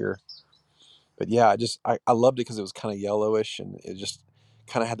Texas to here. But yeah, I loved it because it was kind of yellowish and it just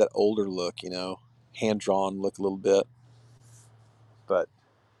kind of had that older look, hand drawn look a little bit. But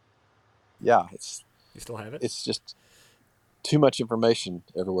yeah, You still have it? it's just too much information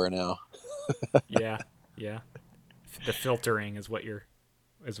everywhere now. Yeah, yeah. The filtering is what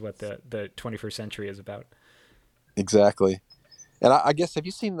the 21st century is about. Exactly. And I guess, have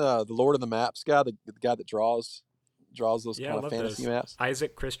you seen the Lord of the Maps guy, the guy that draws those Yeah, I kind of love fantasy those. maps?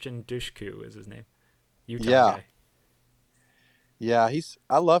 Isaac Christian Dushku is his name. Utah Yeah, guy. yeah.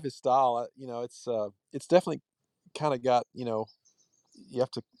 I love his style. It's definitely kind of got you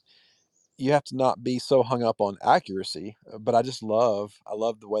have to you have to not be so hung up on accuracy. But I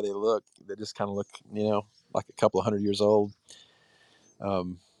love the way they look. They just kind of look like a couple of 100 years old.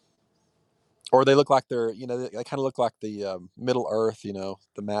 Um, or they look like they kind of look like the Middle Earth.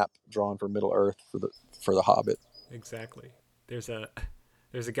 The map drawn for Middle Earth for the Hobbit. Exactly. There's a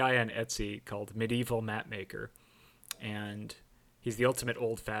there's a guy on Etsy called Medieval Map Maker, and he's the ultimate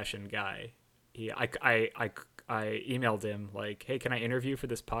old fashioned guy. I emailed him like, hey, can I interview for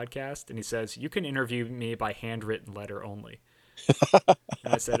this podcast? And he says, you can interview me by handwritten letter only.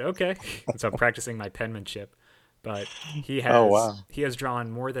 And I said, okay. So I'm practicing my penmanship. But Oh wow, he has drawn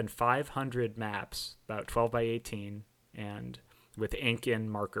more than 500 maps, about 12 by 18, and with ink and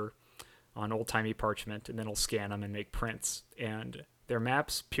marker on old timey parchment, and then he'll scan them and make prints. And they're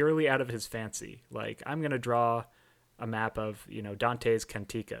maps purely out of his fancy. Like, I'm gonna draw a map of Dante's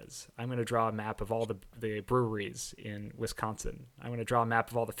Canticas. I'm going to draw a map of all the breweries in Wisconsin. I'm going to draw a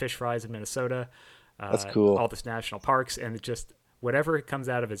map of all the fish fries in Minnesota, that's cool. all the national parks, and just whatever comes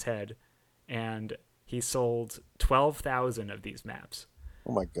out of his head. And he sold 12,000 of these maps.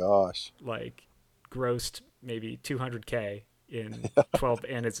 Oh my gosh. Like, grossed maybe 200K in 12,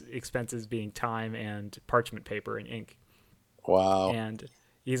 and its expenses being time and parchment paper and ink. Wow. And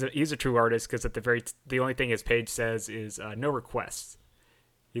he's a true artist because at the only thing his page says is no requests.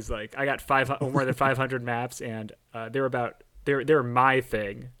 He's like, I got more than 500 maps, and they're my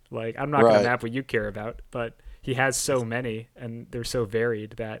thing. Like, I'm not gonna map what you care about, but he has so many, and they're so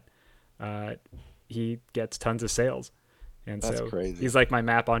varied that he gets tons of sales. And That's so crazy. he's like my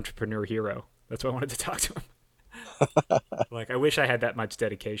map entrepreneur hero. That's why I wanted to talk to him. Like, I wish I had that much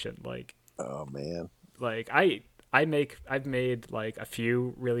dedication. Oh man. Like I've made like a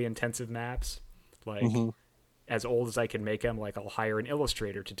few really intensive maps, like Hmm. as old as I can make them. Like, I'll hire an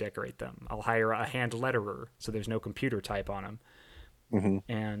illustrator to decorate them. I'll hire a hand letterer so there's no computer type on them, Hmm.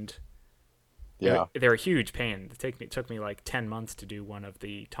 and Yeah. they're a huge pain. It took me like 10 months to do one of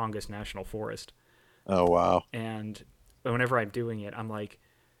the Tongass National Forest, Oh wow. and whenever I'm doing it, I'm like,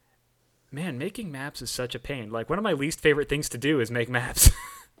 man, making maps is such a pain. Like, one of my least favorite things to do is make maps.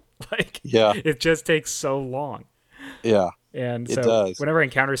 Like, Yeah. it just takes so long. Yeah. And It so does. whenever I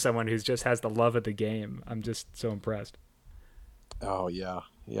encounter someone who just has the love of the game, I'm just so impressed. Oh yeah.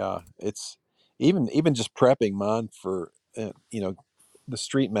 Yeah. It's even just prepping mine for the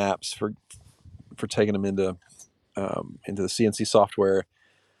street maps for taking them into the CNC software,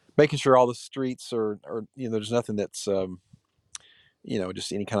 making sure all the streets are there's nothing that's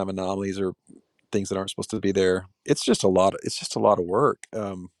just any kind of anomalies or things that aren't supposed to be there. It's just a lot of work.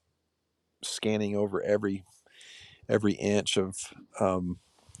 Scanning over every inch of um,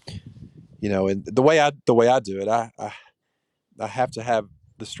 and the way I do it, I have to have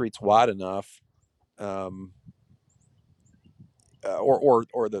the streets wide enough, um, or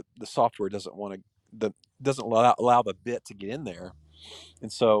the software doesn't allow the bit to get in there,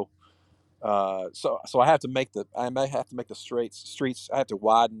 and so I may have to make the streets. I have to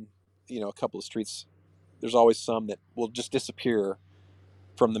widen, a couple of streets. There's always some that will just disappear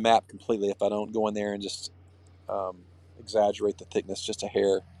from the map completely if I don't go in there and just um, exaggerate the thickness just a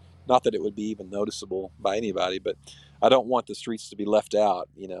hair. Not that it would be even noticeable by anybody, but I don't want the streets to be left out.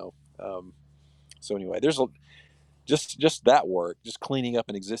 So anyway, just that work, just cleaning up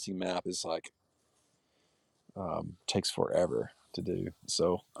an existing map is like takes forever to do.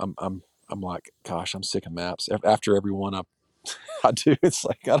 So I'm like, gosh, I'm sick of maps. After every one I do, it's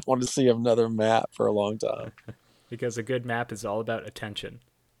like I don't want to see another map for a long time. Because a good map is all about attention.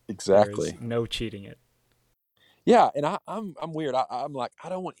 There's Exactly. no cheating it. Yeah, and I'm weird. I'm like I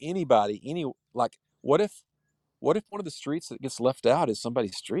don't want anybody like what if one of the streets that gets left out is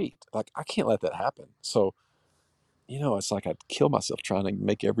somebody's street? Like I can't let that happen. So it's like I'd kill myself trying to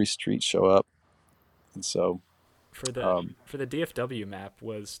make every street show up. And so For the um, for the DFW map,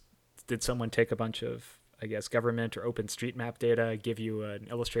 did someone take a bunch of, I guess, government or open street map data, give you an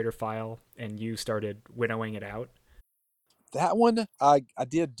Illustrator file, and you started winnowing it out? that one I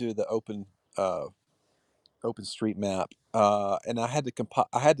did do the open street map, and I had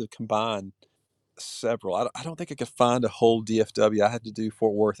to combine several. I don't think I could find a whole DFW. I had to do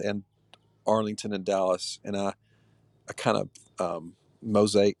Fort Worth and Arlington and Dallas, and I kind of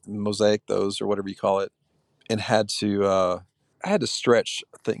mosaic those or whatever you call it, and I had to stretch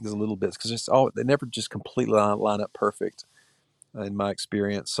things a little bit because they never just completely line up perfect in my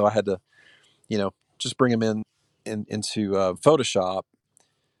experience. So I had to just bring them into Photoshop.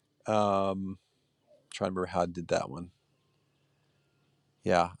 Trying to remember how I did that one.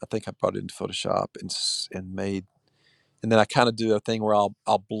 Yeah, I think I brought it into Photoshop and made, and then I kind of do a thing where I'll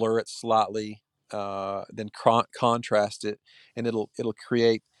blur it slightly, then contrast it, and it'll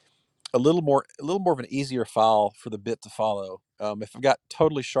create a little more of an easier file for the bit to follow. If I've got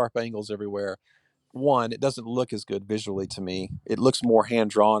totally sharp angles everywhere, one, it doesn't look as good visually to me. It looks more hand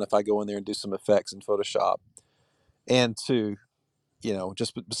drawn if I go in there and do some effects in Photoshop. And two,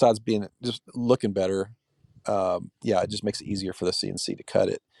 just besides being just looking better, yeah, it just makes it easier for the CNC to cut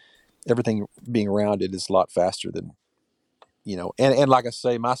it. Everything being rounded is a lot faster than, and like I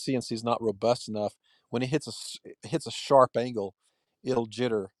say, my CNC is not robust enough. When it hits a sharp angle, it'll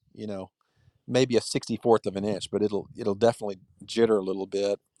jitter, maybe a 64th of an inch, but it'll definitely jitter a little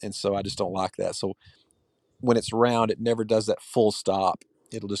bit. And so I just don't like that. So when it's round, it never does that full stop.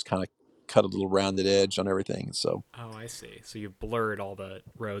 It'll just kind of cut a little rounded edge on everything. So Oh, I see. So you've blurred all the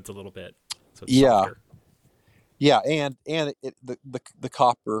roads a little bit, so it's yeah, softer. yeah, and the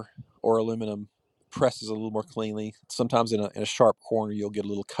copper or aluminum presses a little more cleanly. Sometimes in a sharp corner, you'll get a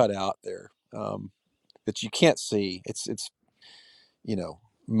little cutout there, that you can't see. It's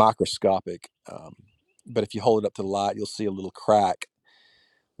microscopic. But if you hold it up to the light, you'll see a little crack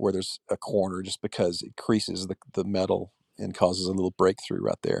where there's a corner, just because it creases the metal and causes a little breakthrough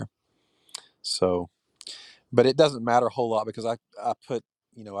right there. So, but it doesn't matter a whole lot, because I put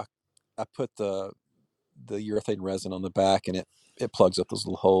I put the urethane resin on the back, and it plugs up those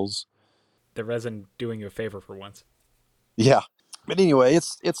little holes. The resin doing you a favor for once. Yeah. But anyway,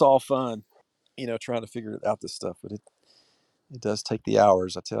 it's all fun, trying to figure out this stuff, but it does take the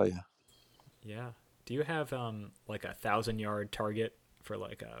hours, I tell you. Yeah. Do you have like 1,000 yard target for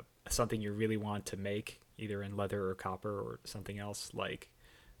like a something you really want to make, either in leather or copper or something else? Like,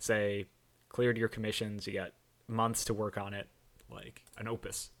 say, cleared your commissions, you got months to work on it, like an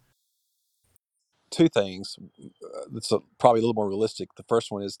opus. Two things. That's probably a little more realistic. The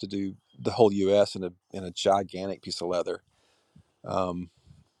first one is to do the whole U.S. in a gigantic piece of leather. Um,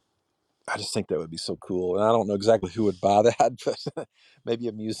 I just think that would be so cool, and I don't know exactly who would buy that, but maybe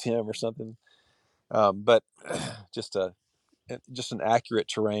a museum or something. But just a just an accurate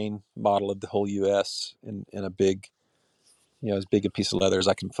terrain model of the whole U.S. in a big, as big a piece of leather as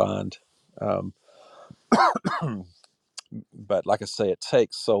I can find. Um, but like I say, it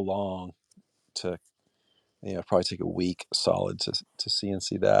takes so long to, probably take a week solid to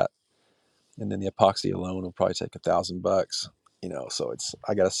CNC that, and then the epoxy alone will probably take $1,000. So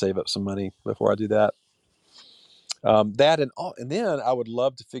I got to save up some money before I do that. That and then I would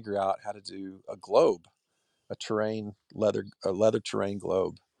love to figure out how to do a globe, a leather terrain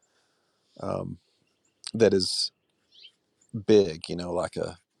globe, um, that is big, like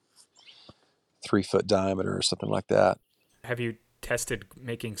a 3 foot diameter or something like that. Have you tested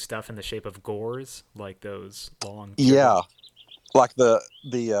making stuff in the shape of gores, like those long Yeah, teardrop? like the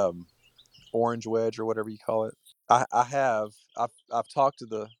orange wedge or whatever you call it. I have. I've talked to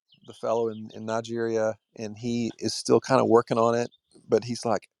the fellow in Nigeria, and he is still kind of working on it. But he's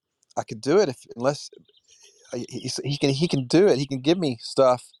like, I could do it if unless he can do it. He can give me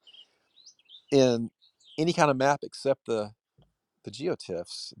stuff in any kind of map except the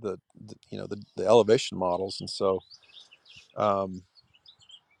geotiffs, the elevation models, and so um,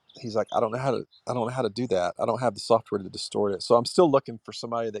 he's like, I don't know how to do that. I don't have the software to distort it. So I'm still looking for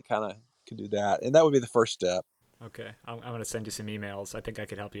somebody that kind of can do that, and that would be the first step. Okay, I'm going to send you some emails. I think I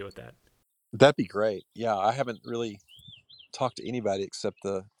could help you with that. That'd be great. Yeah, I haven't really talked to anybody except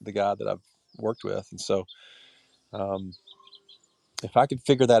the guy that I've worked with, and so um, if I could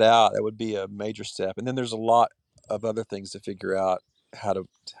figure that out, that would be a major step. And then there's a lot of other things to figure out how to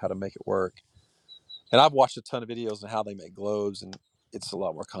how to make it work. And I've watched a ton of videos on how they make globes, and it's a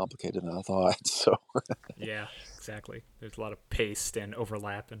lot more complicated than I thought. So Yeah, exactly. There's a lot of paste and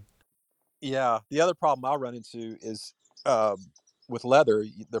overlap, and yeah, the other problem I run into is, um, with leather.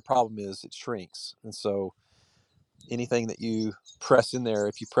 The problem is it shrinks, and so anything that you press in there,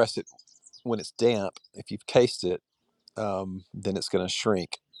 if you press it when it's damp, if you've cased it, then it's going to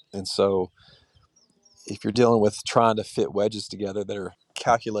shrink. And so if you're dealing with trying to fit wedges together that are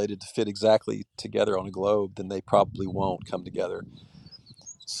calculated to fit exactly together on a globe, then they probably won't come together.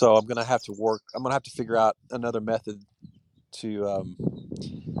 So I'm going to have to figure out another method to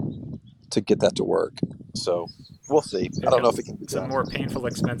to get that to work. So we'll see. I here don't know if comes it can be some done. more painful,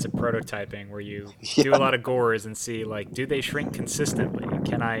 expensive prototyping where you do a Yeah, lot of gores and see, like, do they shrink consistently?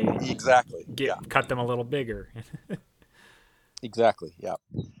 Can I exactly. Yeah, cut them a little bigger? exactly. Yeah.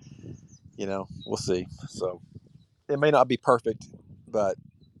 We'll see. So it may not be perfect, but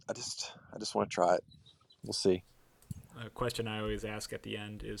I just want to try it. We'll see. A question I always ask at the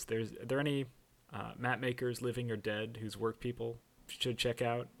end is: are there any map makers, living or dead, whose work people should check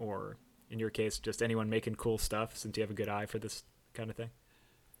out, or in your case, just anyone making cool stuff since you have a good eye for this kind of thing?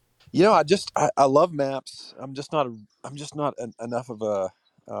 I love maps. I'm just not enough of a,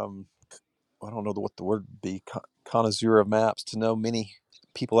 um, I don't know what the word would be, connoisseur of maps to know many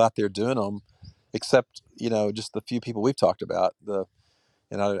people out there doing them, except just the few people we've talked about.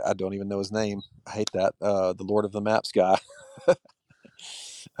 And I don't even know his name. I hate that. The Lord of the Maps guy.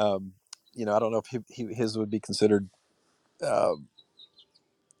 um, I don't know if his would be considered uh,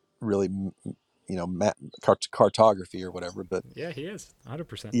 really, cartography or whatever. But Yeah, he is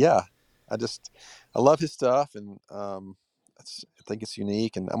 100%. yeah, I just I love his stuff, and I think it's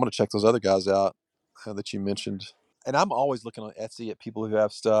unique, and I'm gonna check those other guys out that you mentioned. And I'm always looking on Etsy at people who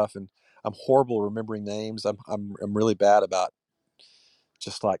have stuff, and I'm horrible remembering names. I'm really bad about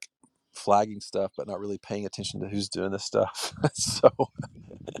just like flagging stuff, but not really paying attention to who's doing this stuff. So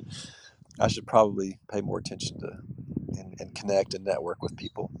I should probably pay more attention to and connect and network with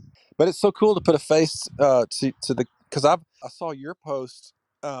people. But it's so cool to put a face to the because I saw your post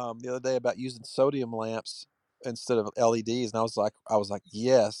the other day about using sodium lamps instead of LEDs, and I was like,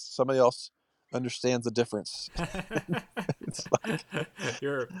 yes, somebody else understands the difference. It's like,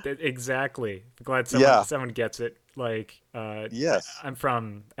 You're exactly glad yeah, someone gets it. Like, yes, I'm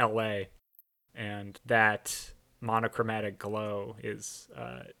from LA, and that monochromatic glow is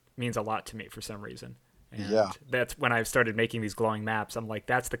means a lot to me for some reason. yeah, And that's when I started making these glowing maps. I'm like,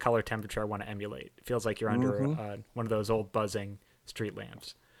 that's the color temperature I want to emulate. It feels like you're under mm-hmm, one of those old buzzing street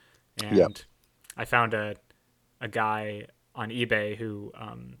lamps. yeah, And I found a guy on eBay who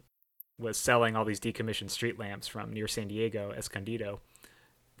was selling all these decommissioned street lamps from near San Diego, Escondido,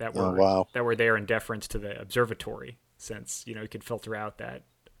 that oh were wow, there in deference to the observatory, since you could filter out that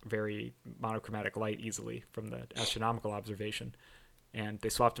very monochromatic light easily from the astronomical observation. And they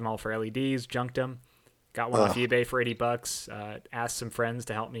swapped them all for LEDs, junked them, got one off uh, eBay for $80. Asked some friends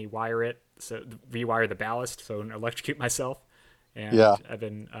to help me wire it, so rewire the ballast so I wouldn't electrocute myself. yeah, And I've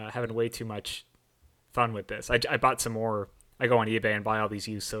been having way too much fun with this. I bought some more. I go on eBay and buy all these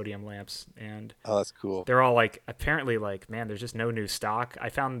used sodium lamps, and oh that's cool. they're all like, apparently, like, man, there's just no new stock. I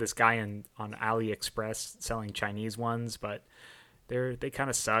found this guy on AliExpress selling Chinese ones, but they kind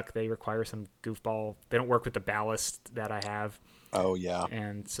of suck. They require some goofball. They don't work with the ballast that I have, Oh yeah,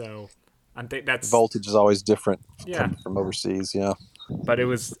 and so that's voltage is always different yeah. coming from overseas. Yeah, But it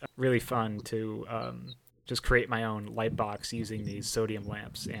was really fun to just create my own light box using these sodium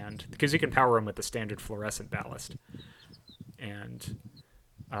lamps, and because you can power them with the standard fluorescent ballast, and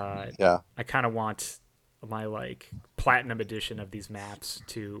yeah, I kind of want my like platinum edition of these maps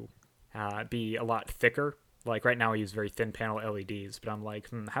to be a lot thicker. Like right now, I use very thin panel LEDs, but I'm like,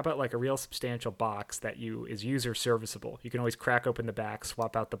 how about like a real substantial box that is user serviceable? You can always crack open the back,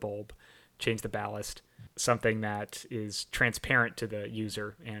 swap out the bulb, change the ballast. Something that is transparent to the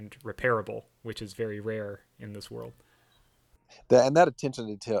user and repairable, which is very rare in this world. that attention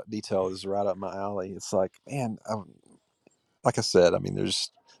to detail is right up my alley. It's like, man, like I said, I mean,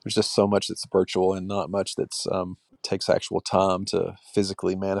 there's just so much that's virtual and not much that's takes actual time to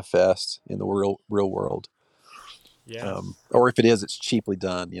physically manifest in the real world. Yeah, Or if it is, it's cheaply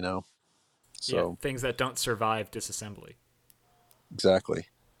done. yeah, So things that don't survive disassembly. exactly.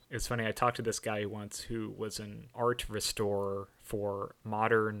 It's funny. I talked to this guy once who was an art restorer for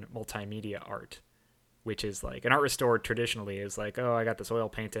modern multimedia art, which is like an art restorer traditionally is like, oh, I got this oil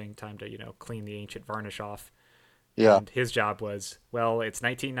painting, time to clean the ancient varnish off. Yeah. And his job was, well, it's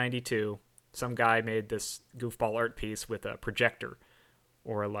 1992. Some guy made this goofball art piece with a projector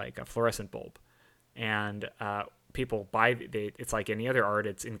or like a fluorescent bulb, and people buy it's like any other art.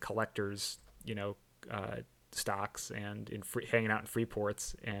 It's in collectors, uh, stocks and hanging out in free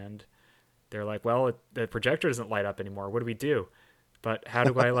ports, and they're like, well, the projector doesn't light up anymore. What do we do? But how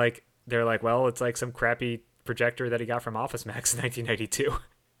do I like? They're like, well, it's like some crappy projector that he got from Office Max in 1992.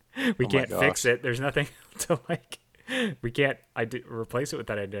 We Oh my can't fix gosh. it. There's nothing to like. We can't replace it with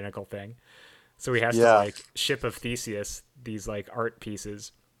that identical thing. So he has to Yeah. like ship of Theseus these like art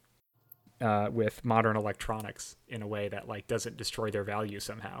pieces with modern electronics in a way that like doesn't destroy their value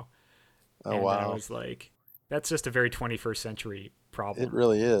somehow. Oh And I wow. was like, that's just a very 21st century It problem.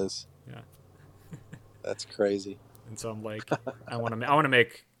 really is. Yeah. That's crazy. And so I'm like, I want to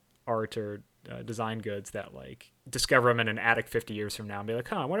make art or design goods that like discover them in an attic 50 years from now and be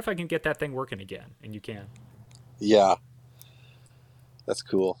like, I wonder if I can get that thing working again. And you can. Yeah. That's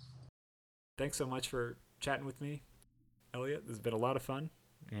cool. Thanks so much for chatting with me, Elliot. This has been a lot of fun,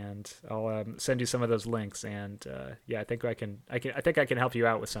 and I'll send you some of those links. And yeah, I think I can help you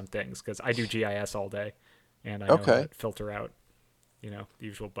out with some things because I do GIS all day, and I know how to Okay. filter out the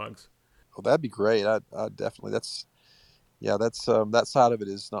usual bugs. Well, that'd be great. I definitely. That side of it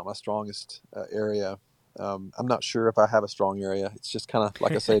is not my strongest area. I'm not sure if I have a strong area. It's just kind of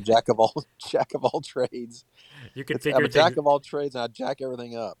like I say, jack of all jack of all trades. You can I'm figure a jack things. of all trades, and I jack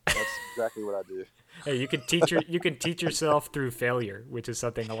everything up. That's exactly what I do. Hey, you can teach yourself through failure, which is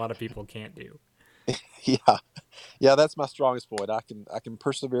something a lot of people can't do. Yeah, yeah. That's my strongest point. I can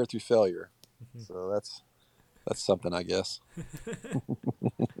persevere through failure. So that's something, I guess.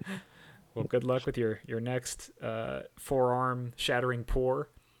 Well, good luck with your next forearm shattering pour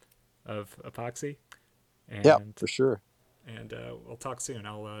of epoxy. And, yeah, for sure. And we'll talk soon.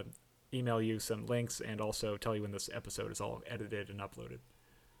 I'll email you some links and also tell you when this episode is all edited and uploaded.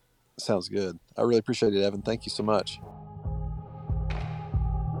 Sounds good. I really appreciate it, Evan. Thank you so much.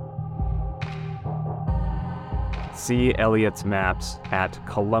 See Elliot's maps at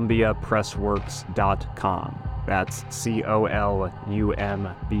columbiapressworks.com. That's COLUMBIA.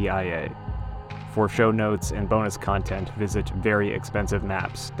 For show notes and bonus content, visit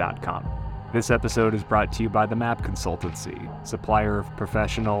veryexpensivemaps.com. This episode is brought to you by the Map Consultancy, supplier of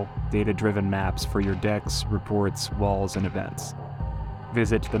professional, data-driven maps for your decks, reports, walls, and events.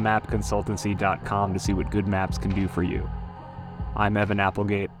 Visit themapconsultancy.com to see what good maps can do for you. I'm Evan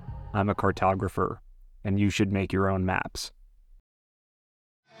Applegate. I'm a cartographer, and you should make your own maps.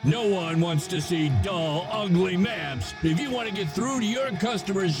 No one wants to see dull, ugly maps. If you want to get through to your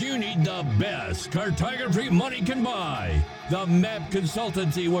customers, you need the best cartography money can buy. The Map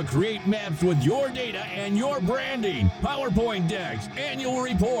Consultancy will create maps with your data and your branding, PowerPoint decks, annual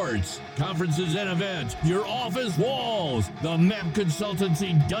reports, conferences and events, your office walls. The Map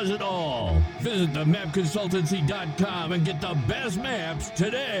Consultancy does it all. Visit themapconsultancy.com and get the best maps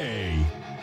today.